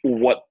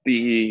what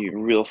the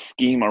real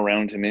scheme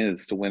around him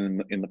is to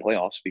win in the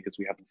playoffs because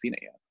we haven't seen it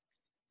yet.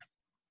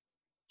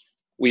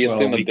 We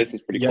assume that this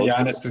is pretty close.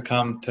 Giannis could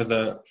come to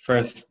the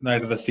first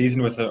night of the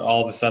season with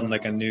all of a sudden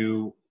like a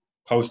new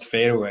post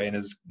fadeaway in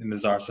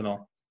his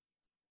arsenal.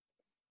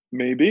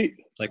 Maybe.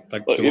 Like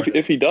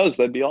if he does,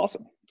 that'd be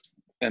awesome.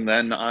 And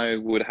then I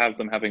would have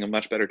them having a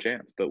much better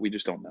chance, but we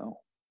just don't know.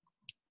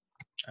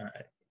 All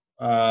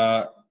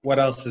right. What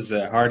else is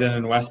there? Harden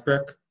and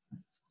Westbrook?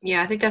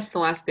 Yeah, I think that's the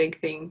last big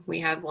thing we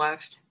have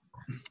left.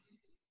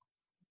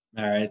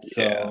 All right.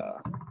 So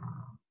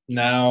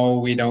now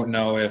we don't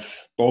know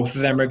if both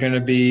of them are going to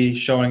be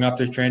showing up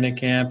to training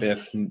camp.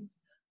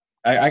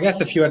 I guess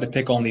if you had to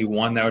pick only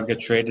one that would get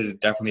traded, it'd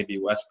definitely be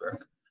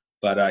Westbrook.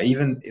 But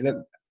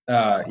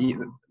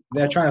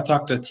they're trying to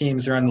talk to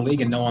teams around the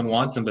league, and no one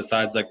wants them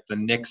besides like the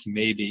Knicks,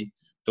 maybe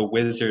the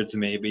Wizards,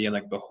 maybe, and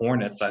like the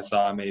Hornets. I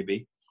saw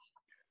maybe,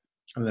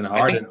 and then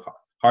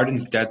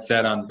Harden's dead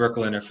set on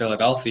Brooklyn or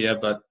Philadelphia,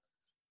 but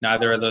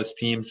neither of those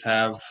teams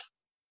are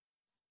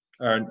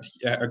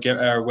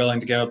willing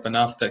to give up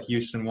enough that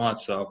Houston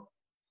wants. So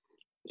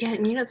yeah,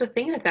 and the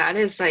thing with that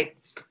is like,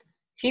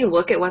 if you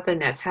look at what the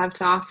Nets have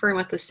to offer and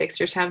what the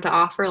Sixers have to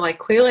offer, like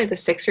clearly the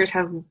Sixers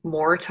have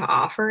more to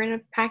offer in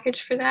a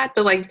package for that.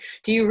 But like,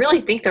 do you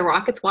really think the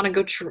Rockets want to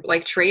go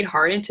trade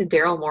Harden to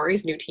Daryl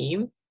Morey's new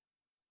team?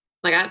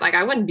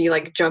 I wouldn't be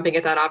like jumping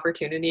at that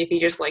opportunity if he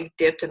just like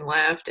dipped and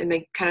left, and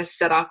they kind of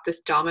set off this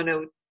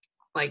domino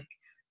like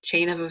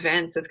chain of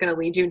events that's going to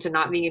lead you into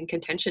not being in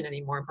contention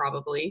anymore,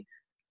 probably.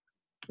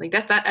 Like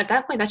that at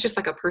that point, that's just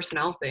like a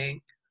personnel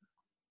thing.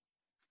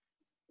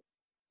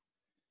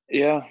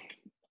 Yeah.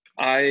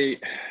 I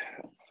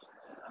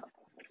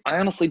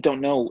honestly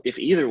don't know if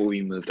either will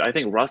be moved. I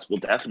think Russ will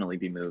definitely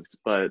be moved,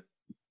 but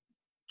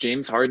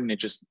James Harden, it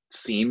just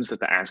seems that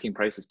the asking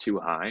price is too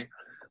high.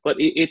 But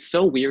it's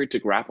so weird to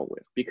grapple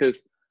with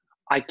because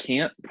I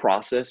can't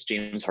process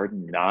James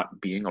Harden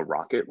not being a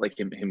Rocket, like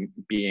him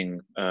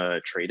being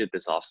traded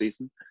this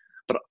offseason.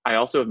 But I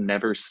also have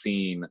never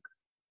seen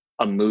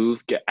a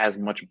move get as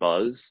much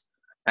buzz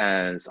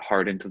as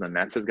Harden to the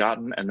Nets has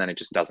gotten, and then it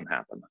just doesn't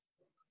happen.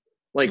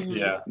 Like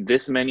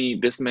this many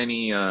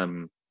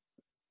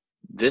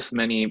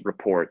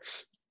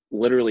reports,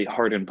 literally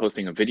Harden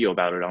posting a video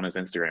about it on his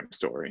Instagram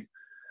story.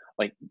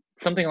 Like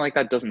something like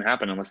that doesn't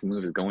happen unless the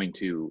move is going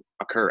to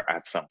occur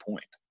at some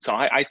point. So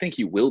I think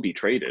he will be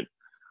traded.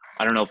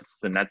 I don't know if it's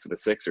the Nets or the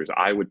Sixers.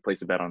 I would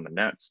place a bet on the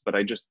Nets, but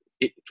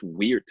it's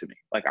weird to me.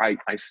 Like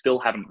I still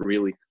haven't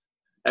really,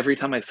 every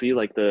time I see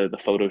like the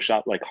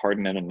Photoshop, like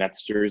Harden in a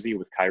Nets jersey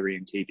with Kyrie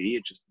and KD,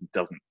 it just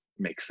doesn't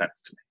make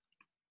sense to me.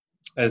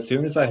 As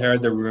soon as I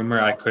heard the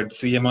rumor, I could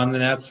see him on the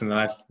Nets, and then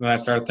I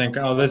started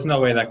thinking, oh, there's no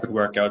way that could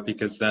work out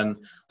because then,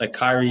 like,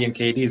 Kyrie and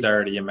KD is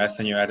already a mess,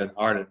 and you added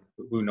Harden.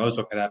 Who knows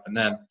what could happen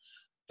then?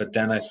 But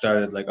then I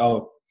started like,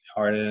 oh,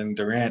 Harden and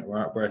Durant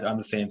were on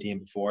the same team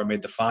before,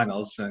 made the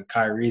finals, and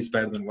Kyrie's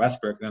better than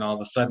Westbrook. Then all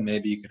of a sudden,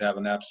 maybe you could have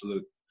an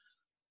absolute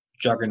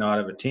juggernaut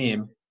of a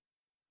team.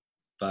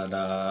 But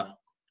I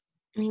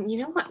mean, you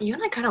know what? You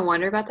and I kind of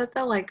wonder about that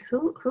though. Like,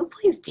 who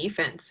plays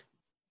defense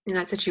in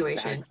that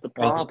situation? That's the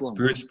problem. Well,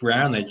 Bruce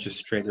Brown they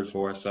just traded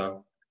for,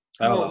 so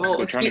I don't know.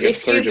 They're trying to get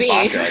Serge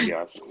Ibaka, I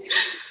guess.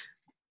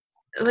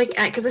 Like,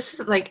 because this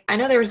is like, I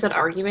know there was that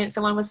argument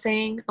someone was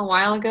saying a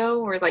while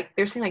ago, where like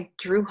they're saying like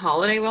Drew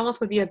Holiday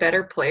almost would be a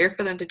better player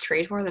for them to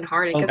trade for than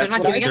Harden because they're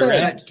not giving up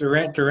as much.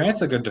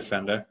 Durant's a good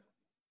defender.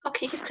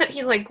 Okay,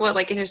 he's like what,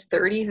 like in his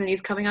 30s, and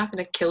he's coming off an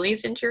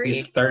Achilles injury.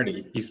 He's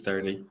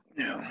 30.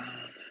 Yeah.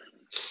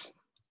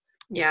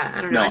 Yeah,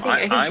 I don't know.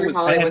 I think Drew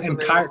Holiday was. And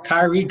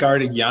Kyrie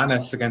guarded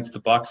Giannis against the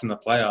Bucks in the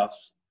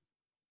playoffs.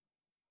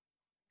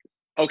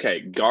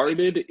 Okay,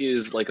 guarded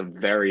is like a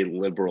very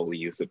liberal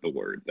use of the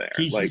word there.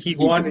 He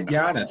wanted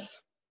Giannis.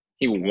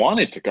 He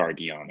wanted to guard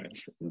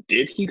Giannis.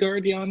 Did he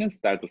guard Giannis?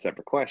 That's a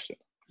separate question.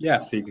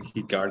 Yes, he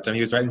guarded him.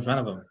 He was right in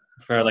front of him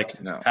for like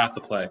half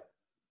the play.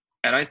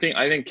 And I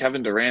think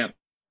Kevin Durant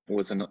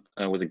was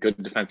a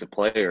good defensive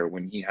player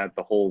when he had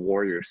the whole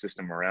Warrior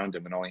system around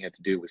him, and all he had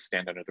to do was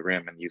stand under the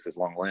rim and use his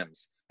long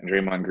limbs. And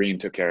Draymond Green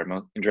took care of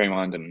most, and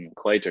Draymond and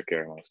Clay took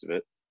care of most of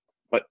it.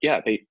 But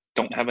yeah, they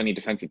don't have any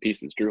defensive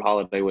pieces. Drew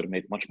Holiday would have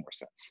made much more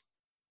sense.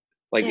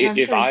 Like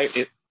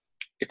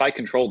if I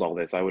controlled all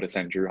this, I would have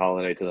sent Drew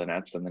Holiday to the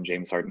Nets and then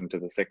James Harden to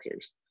the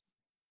Sixers.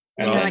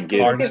 And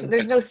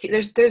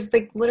there's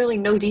like literally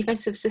no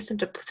defensive system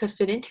to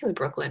fit into in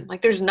Brooklyn.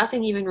 Like there's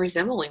nothing even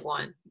resembling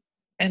one.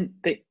 And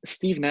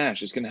Steve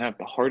Nash is going to have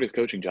the hardest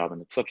coaching job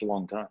in such a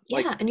long time.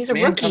 Yeah, and he's a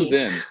rookie.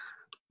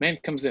 Man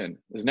comes in,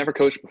 has never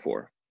coached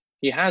before.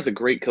 He has a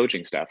great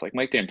coaching staff. Like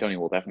Mike D'Antoni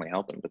will definitely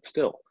help him, but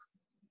still,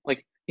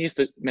 like he has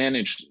to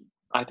manage.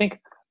 I think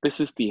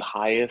this is the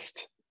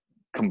highest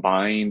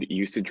combined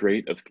usage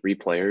rate of 3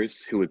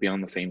 players who would be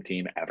on the same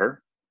team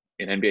ever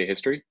in NBA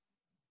history.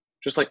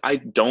 Just like I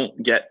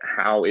don't get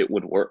how it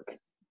would work,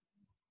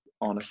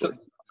 honestly.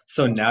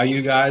 So now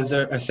you guys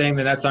are saying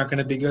the Nets aren't going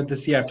to be good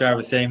this year after I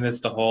was saying this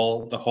the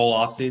whole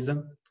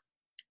offseason?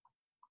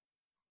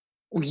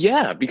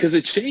 Yeah, because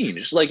it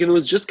changed. Like if it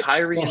was just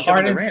Kyrie and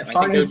Kevin Durant, I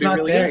think it would be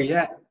really there good.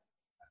 yet.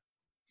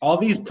 All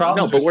these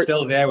problems are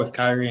still there with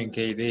Kyrie and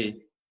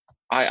KD.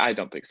 I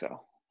don't think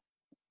so.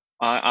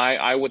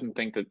 I wouldn't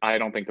think that. I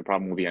don't think the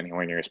problem will be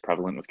anywhere near as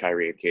prevalent with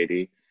Kyrie and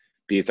KD,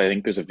 because I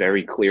think there's a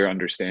very clear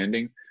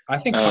understanding. I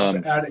think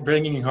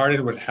bringing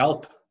Harden would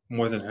help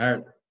more than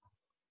hurt.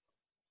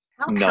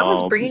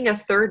 How is bringing a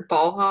third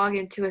ball hog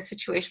into a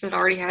situation that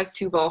already has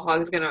two ball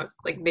hogs gonna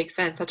make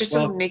sense? That just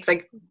doesn't make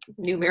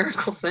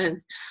numerical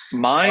sense.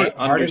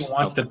 Harden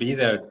wants to be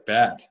there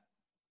bad.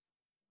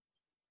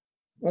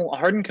 Well,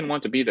 Harden can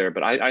want to be there,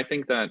 but I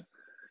think that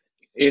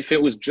if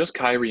it was just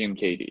Kyrie and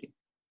KD,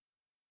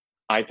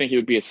 I think it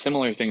would be a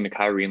similar thing to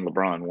Kyrie and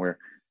LeBron, where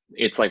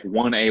it's like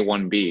 1A,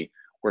 1B,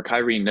 where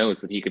Kyrie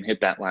knows that he can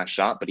hit that last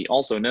shot, but he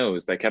also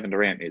knows that Kevin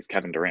Durant is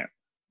Kevin Durant.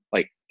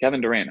 Like,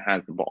 Kevin Durant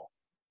has the ball.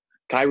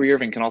 Kyrie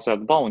Irving can also have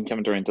the ball when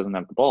Kevin Durant doesn't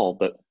have the ball,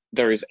 but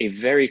there is a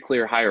very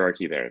clear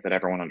hierarchy there that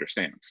everyone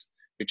understands.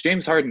 If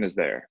James Harden is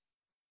there,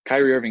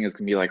 Kyrie Irving is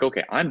going to be like,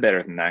 okay, I'm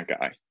better than that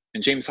guy.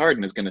 And James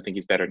Harden is going to think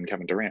he's better than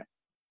Kevin Durant.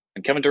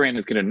 And Kevin Durant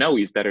is going to know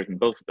he's better than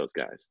both of those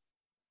guys.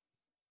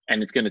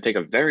 And it's going to take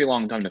a very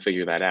long time to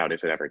figure that out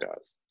if it ever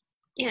does.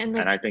 Yeah, and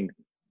I think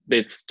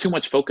it's too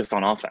much focus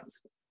on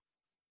offense.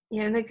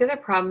 Yeah, and the other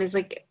problem is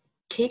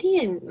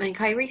KD and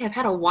Kyrie have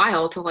had a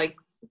while to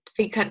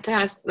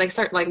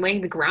start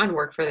laying the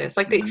groundwork for this.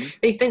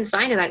 They've been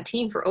signed to that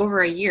team for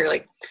over a year.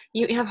 Like,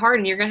 you have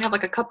Harden, you're gonna have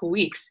a couple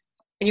weeks,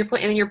 and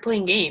you're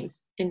playing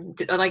games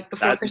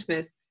before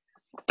Christmas.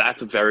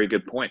 That's a very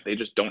good point. They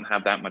just don't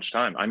have that much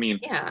time. I mean,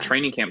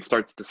 training camp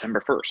starts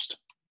December 1st.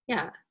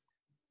 Yeah.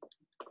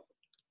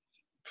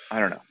 I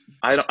don't know.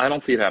 I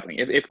don't see it happening.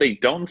 If they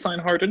don't sign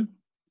Harden,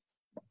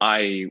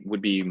 I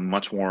would be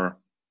much more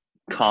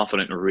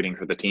confident in rooting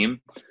for the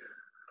team.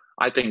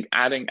 I think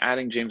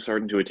adding James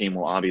Harden to a team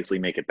will obviously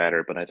make it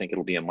better, but I think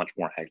it'll be a much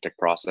more hectic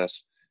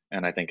process,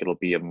 and I think it'll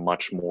be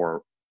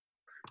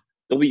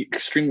they'll be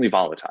extremely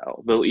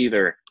volatile. They'll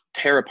either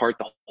tear apart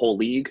the whole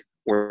league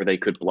or they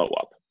could blow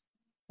up.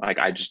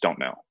 I just don't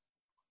know.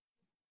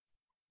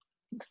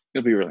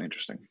 It'll be really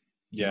interesting.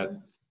 Yeah,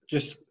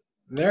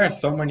 there are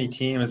so many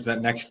teams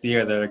that next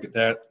year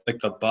they're like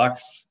the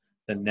Bucks,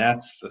 the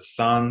Nets, the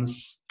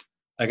Suns.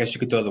 I guess you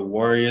could throw the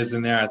Warriors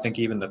in there. I think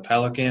even the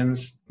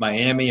Pelicans,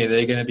 Miami, are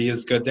they going to be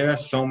as good? There are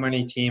so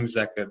many teams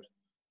that could.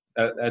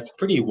 It's a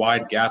pretty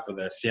wide gap of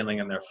their ceiling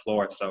and their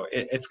floor. So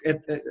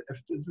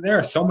there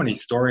are so many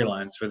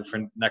storylines for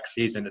next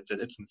season.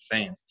 It's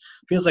insane.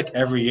 It feels like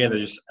every year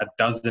there's just a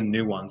dozen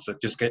new ones that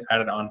just get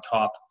added on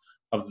top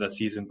of the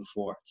season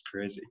before. It's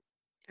crazy.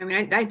 I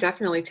mean, I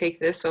definitely take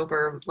this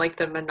over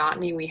the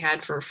monotony we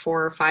had for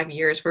 4 or 5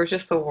 years, where it's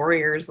just the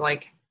Warriors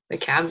the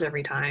Cavs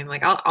every time.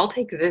 I'll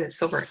take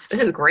this over.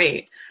 This is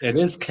great. It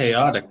is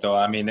chaotic, though.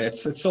 I mean,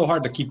 it's so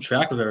hard to keep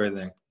track of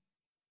everything.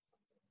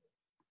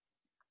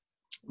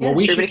 Yeah, what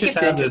we true, should just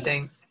have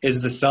is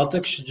the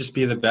Celtics should just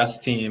be the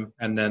best team,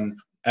 and then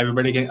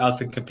everybody else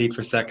can compete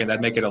for second.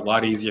 That'd make it a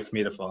lot easier for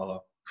me to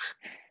follow.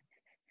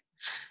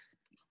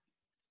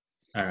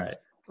 All right.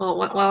 Well,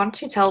 why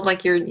don't you tell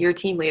your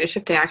team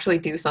leadership to actually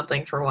do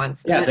something for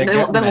once? Yeah, then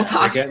we'll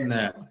talk. They're getting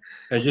there.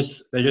 They're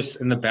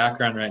just in the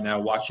background right now,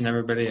 watching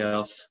everybody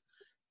else,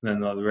 and then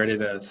they're ready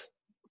to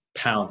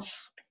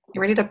pounce.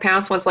 You're ready to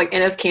pounce once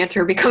Enes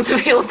Kanter becomes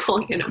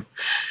available.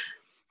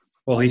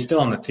 Well, he's still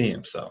on the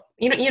team, so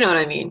you know what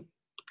I mean.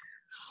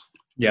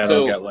 Yeah,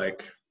 they'll get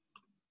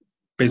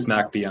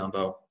Bismack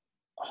Biyombo.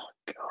 Oh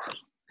God.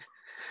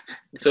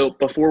 So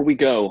before we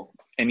go,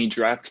 any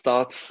draft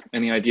thoughts?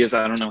 Any ideas?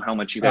 I don't know how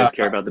much you guys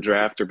care about the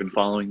draft or been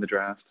following the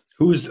draft.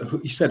 Who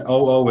you said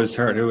OO is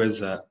hurt? Who is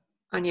that?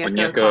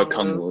 Onyeka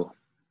Okongwu.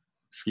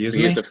 Excuse me?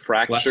 He has a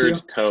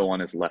fractured toe on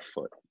his left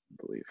foot, I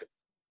believe.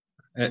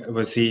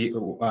 Was he?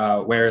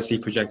 Where is he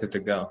projected to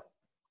go?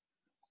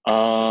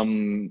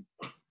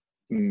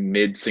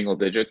 Mid-single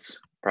digits,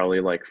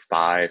 probably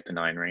 5 to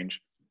 9 range.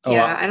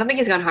 Yeah, I don't think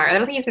he's gone higher. I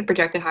don't think he's been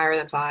projected higher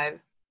than 5.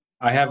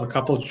 I have a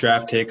couple of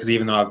draft takes,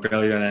 even though I've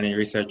barely done any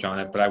research on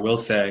it. But I will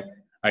say,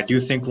 I do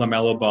think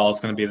LaMelo Ball is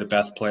going to be the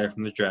best player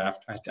from the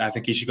draft. I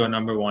think he should go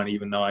number 1,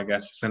 even though I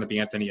guess it's going to be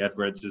Anthony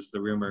Edwards is the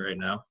rumor right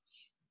now.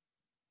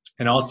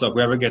 And also,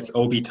 whoever gets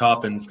Obi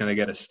Toppin is going to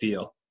get a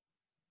steal.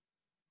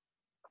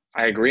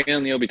 I agree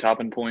on the Obi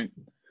Toppin point.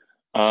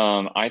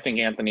 I think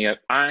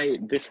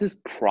this is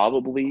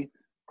probably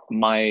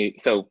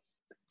so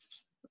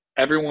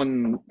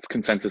everyone's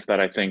consensus that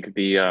I think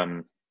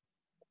that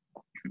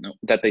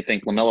they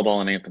think LaMelo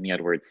Ball and Anthony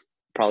Edwards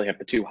probably have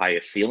the 2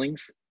 highest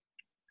ceilings,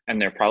 and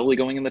they're probably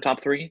going in the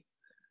top 3.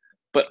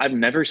 But I've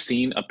never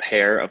seen a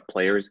pair of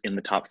players in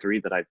the top 3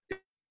 that I've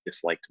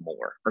disliked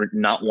more or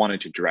not wanted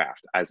to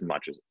draft as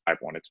much as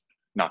I've wanted to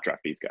not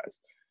draft these guys.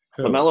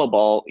 Cool. LaMelo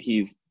Ball,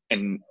 he's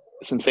a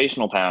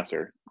sensational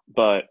passer,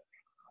 but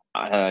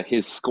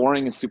his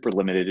scoring is super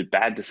limited,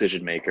 bad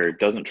decision maker,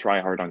 doesn't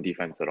try hard on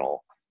defense at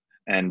all.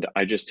 And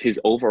his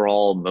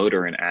overall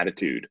motor and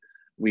attitude,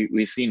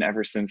 we've seen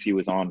ever since he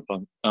was on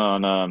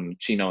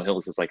Chino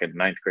Hills as a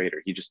 9th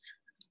grader. He just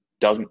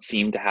doesn't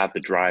seem to have the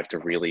drive to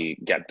really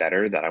get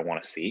better that I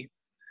want to see.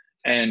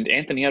 And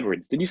Anthony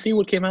Edwards, did you see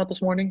what came out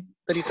this morning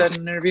that he said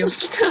in an interview?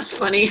 That's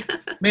funny.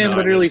 Man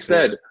literally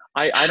said,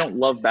 I don't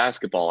love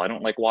basketball. I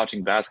don't like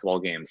watching basketball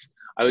games.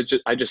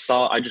 I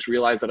just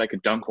realized that I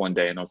could dunk one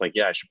day, and I was like,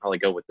 yeah, I should probably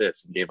go with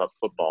this, and gave up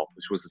football,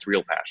 which was his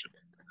real passion.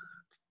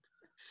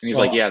 And he's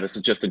like, yeah, this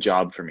is just a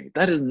job for me.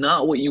 That is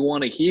not what you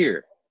want to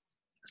hear,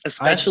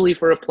 especially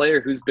for a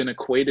player who's been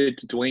equated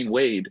to Dwayne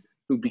Wade,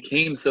 who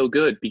became so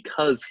good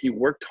because he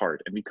worked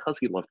hard and because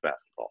he loved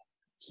basketball.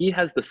 He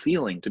has the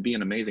ceiling to be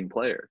an amazing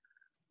player,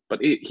 but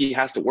he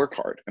has to work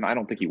hard, and I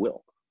don't think he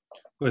will.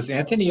 Was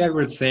Anthony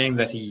Edwards saying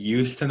that he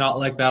used to not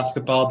like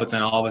basketball, but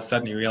then all of a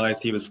sudden he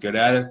realized he was good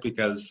at it?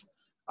 Because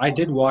I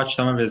did watch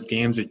some of his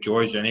games at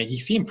Georgia, and he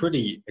seemed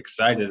pretty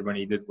excited when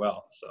he did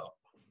well. So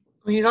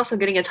he was also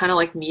getting a ton of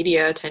like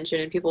media attention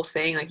and people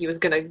saying like he was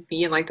gonna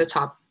be in like the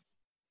top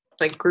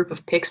like group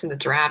of picks in the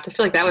draft. I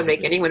feel like that would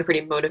make anyone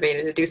pretty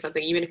motivated to do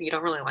something, even if you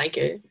don't really like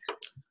it.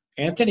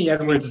 Anthony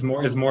Edwards is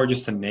more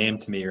just a name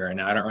to me right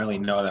now. I don't really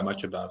know that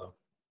much about him.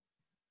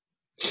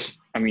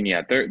 I mean,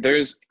 yeah,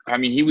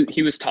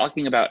 he was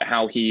talking about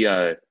how he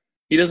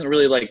doesn't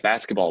really like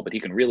basketball, but he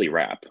can really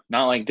rap.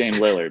 Not like Dame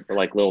Lillard, but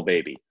like Lil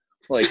Baby.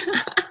 Like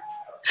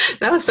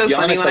that was so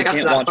funny when I got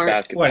to that part.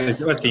 Basketball.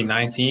 What's he,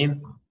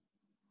 19?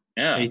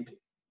 Yeah.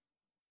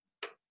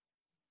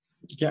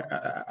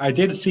 Yeah, I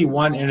did see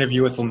one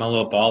interview with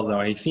LaMelo Ball though,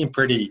 and he seemed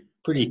pretty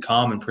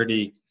calm and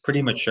pretty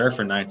mature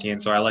for 19.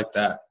 So I like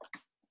that.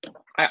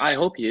 I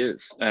hope he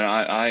is, and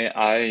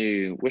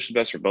I wish the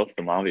best for both of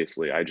them.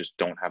 Obviously, I just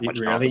don't have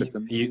much confidence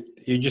in him.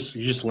 You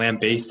just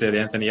lambasted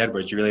Anthony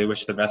Edwards. You really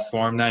wish the best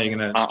for him now. You're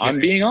gonna. I'm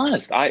being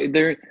honest.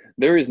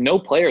 There is no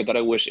player that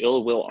I wish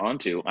ill will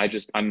onto.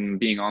 I'm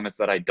being honest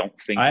that I don't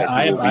think.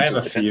 I have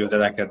a few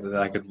that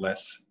I could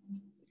list.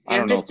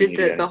 I just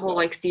did the whole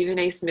like Stephen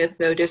A. Smith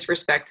no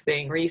disrespect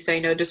thing, where you say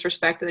no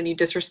disrespect and then you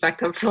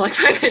disrespect them for like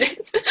 5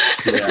 minutes.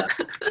 Yeah,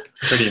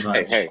 pretty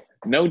much. Hey,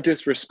 no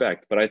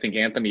disrespect, but I think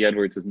Anthony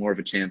Edwards has more of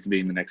a chance of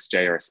being the next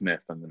J.R.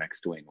 Smith than the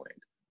next Dwayne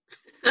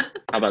Wade.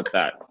 How about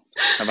that?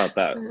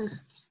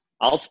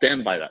 I'll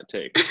stand by that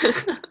take.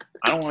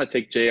 I don't want to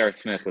take J.R.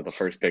 Smith with the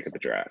first pick of the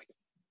draft.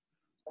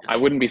 I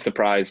wouldn't be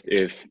surprised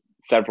if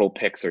several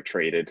picks are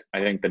traded. I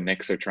think the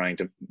Knicks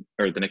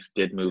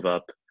did move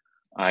up.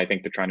 I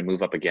think they're trying to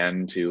move up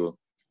again to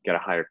get a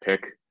higher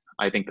pick.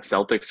 I think the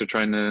Celtics are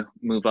trying to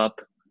move up,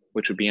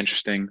 which would be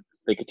interesting.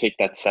 They could take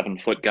that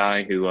 7-foot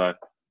guy who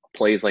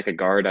plays like a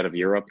guard out of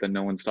Europe that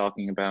no one's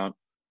talking about,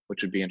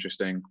 which would be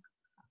interesting.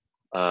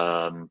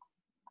 I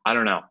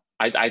don't know.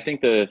 I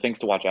think the things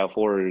to watch out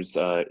for is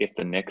if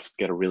the Knicks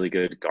get a really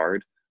good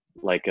guard,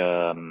 like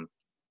what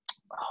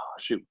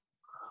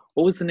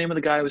was the name of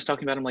the guy I was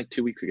talking about him like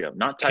 2 weeks ago?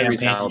 Not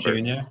Tyrese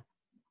Halliburton. Jr.?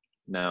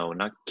 No,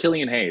 not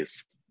Killian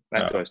Hayes.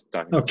 That's what I was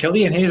talking about. No,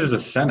 Killian Hayes is a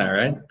center,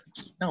 right?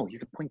 No,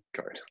 he's a point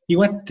guard.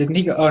 Didn't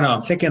he go? Oh, no,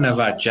 I'm thinking of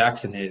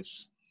Jackson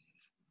Hayes.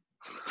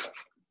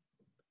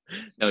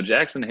 No,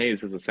 Jackson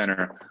Hayes is a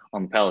center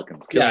on the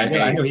Pelicans.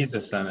 I know he's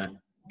a center.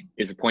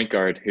 Is a point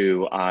guard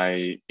who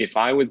if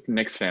I was a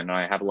Knicks fan, and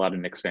I have a lot of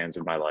Knicks fans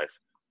in my life,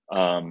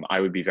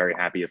 I would be very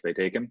happy if they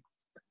take him.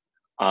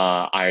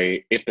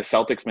 If the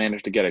Celtics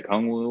manage to get a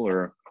Kongwu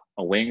or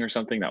a wing or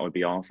something, that would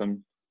be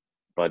awesome.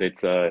 But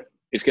it's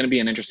going to be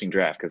an interesting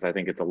draft because I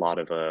think it's a lot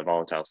of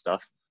volatile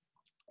stuff.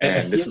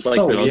 And this is like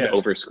the most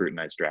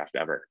over-scrutinized draft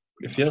ever.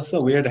 It feels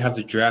so weird to have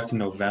the draft in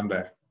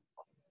November.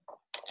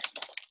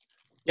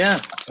 Yeah.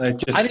 I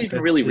didn't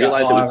even really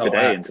realize it was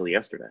today until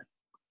yesterday.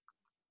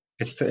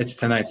 It's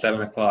tonight,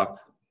 7 o'clock.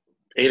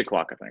 8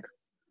 o'clock, I think.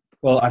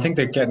 Well, I think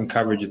they're getting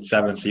coverage at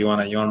 7, so you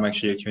want to make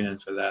sure you tune in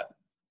for that.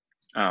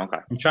 Oh, okay.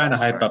 I'm trying to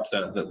hype up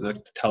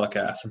the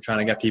telecast. I'm trying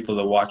to get people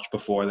to watch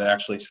before it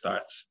actually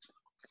starts.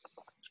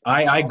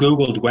 I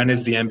Googled when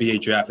is the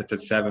NBA draft. It's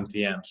at 7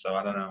 p.m., so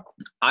I don't know.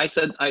 I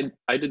said I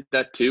did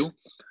that too,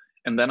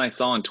 and then I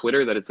saw on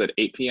Twitter that it's at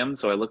 8 p.m.,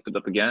 so I looked it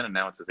up again, and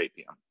now it says 8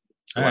 p.m.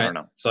 So I don't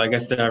know. So I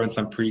guess they're having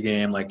some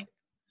pregame, like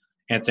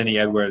Anthony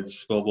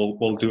Edwards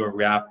will do a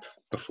rap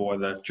before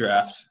the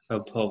draft.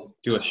 He'll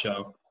do a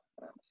show.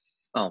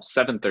 Oh,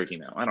 7:30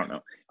 now. I don't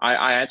know.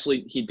 I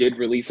actually, he did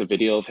release a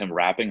video of him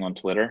rapping on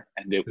Twitter,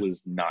 and it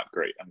was not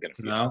great. I'm going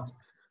to be honest.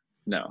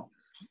 No.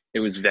 It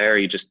was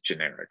very just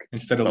generic.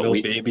 Instead of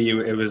Lil Baby,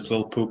 it was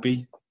Lil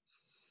Poopy.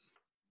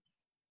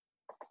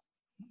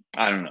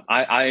 I don't know.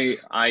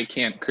 I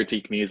can't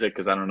critique music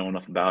because I don't know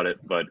enough about it,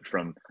 but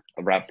from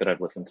a rap that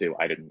I've listened to,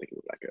 I didn't think it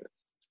was that good.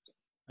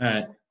 All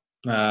right.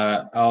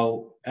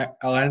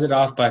 I'll end it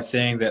off by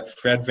saying that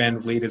Fred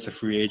VanVleet is a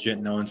free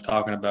agent. No one's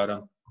talking about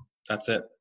him. That's it.